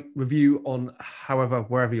 rate, review on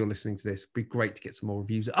wherever you're listening to this. It'd be great to get some more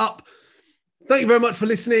reviews up. Thank you very much for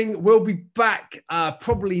listening. We'll be back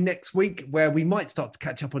probably next week, where we might start to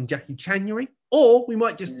catch up on Jackie Chanuary, or we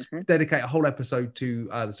might just dedicate a whole episode to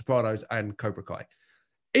The Sopranos and Cobra Kai.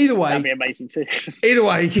 Either way, that'd be amazing too. Either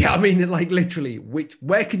way, yeah, I mean, like literally,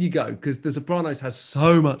 where can you go? Because The Sopranos has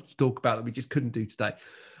so much to talk about that we just couldn't do today.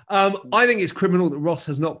 I think it's criminal that Ross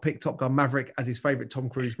has not picked Top Gun Maverick as his favorite Tom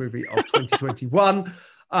Cruise movie of 2021.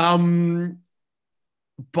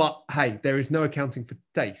 But hey, there is no accounting for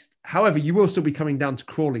taste. However, you will still be coming down to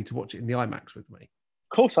Crawley to watch it in the IMAX with me.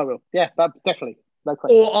 Of course, I will. Yeah, definitely. No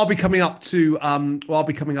question. Or I'll be coming up to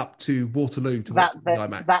Waterloo to watch the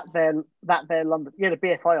IMAX. That there London. Yeah, the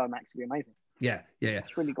BFI IMAX would be amazing. Yeah.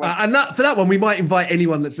 It's really great. And for that one, we might invite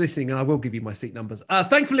anyone that's listening, and I will give you my seat numbers.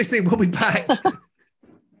 Thanks for listening. We'll be back.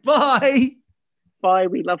 Bye. Bye.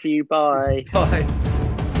 We love you. Bye. Bye.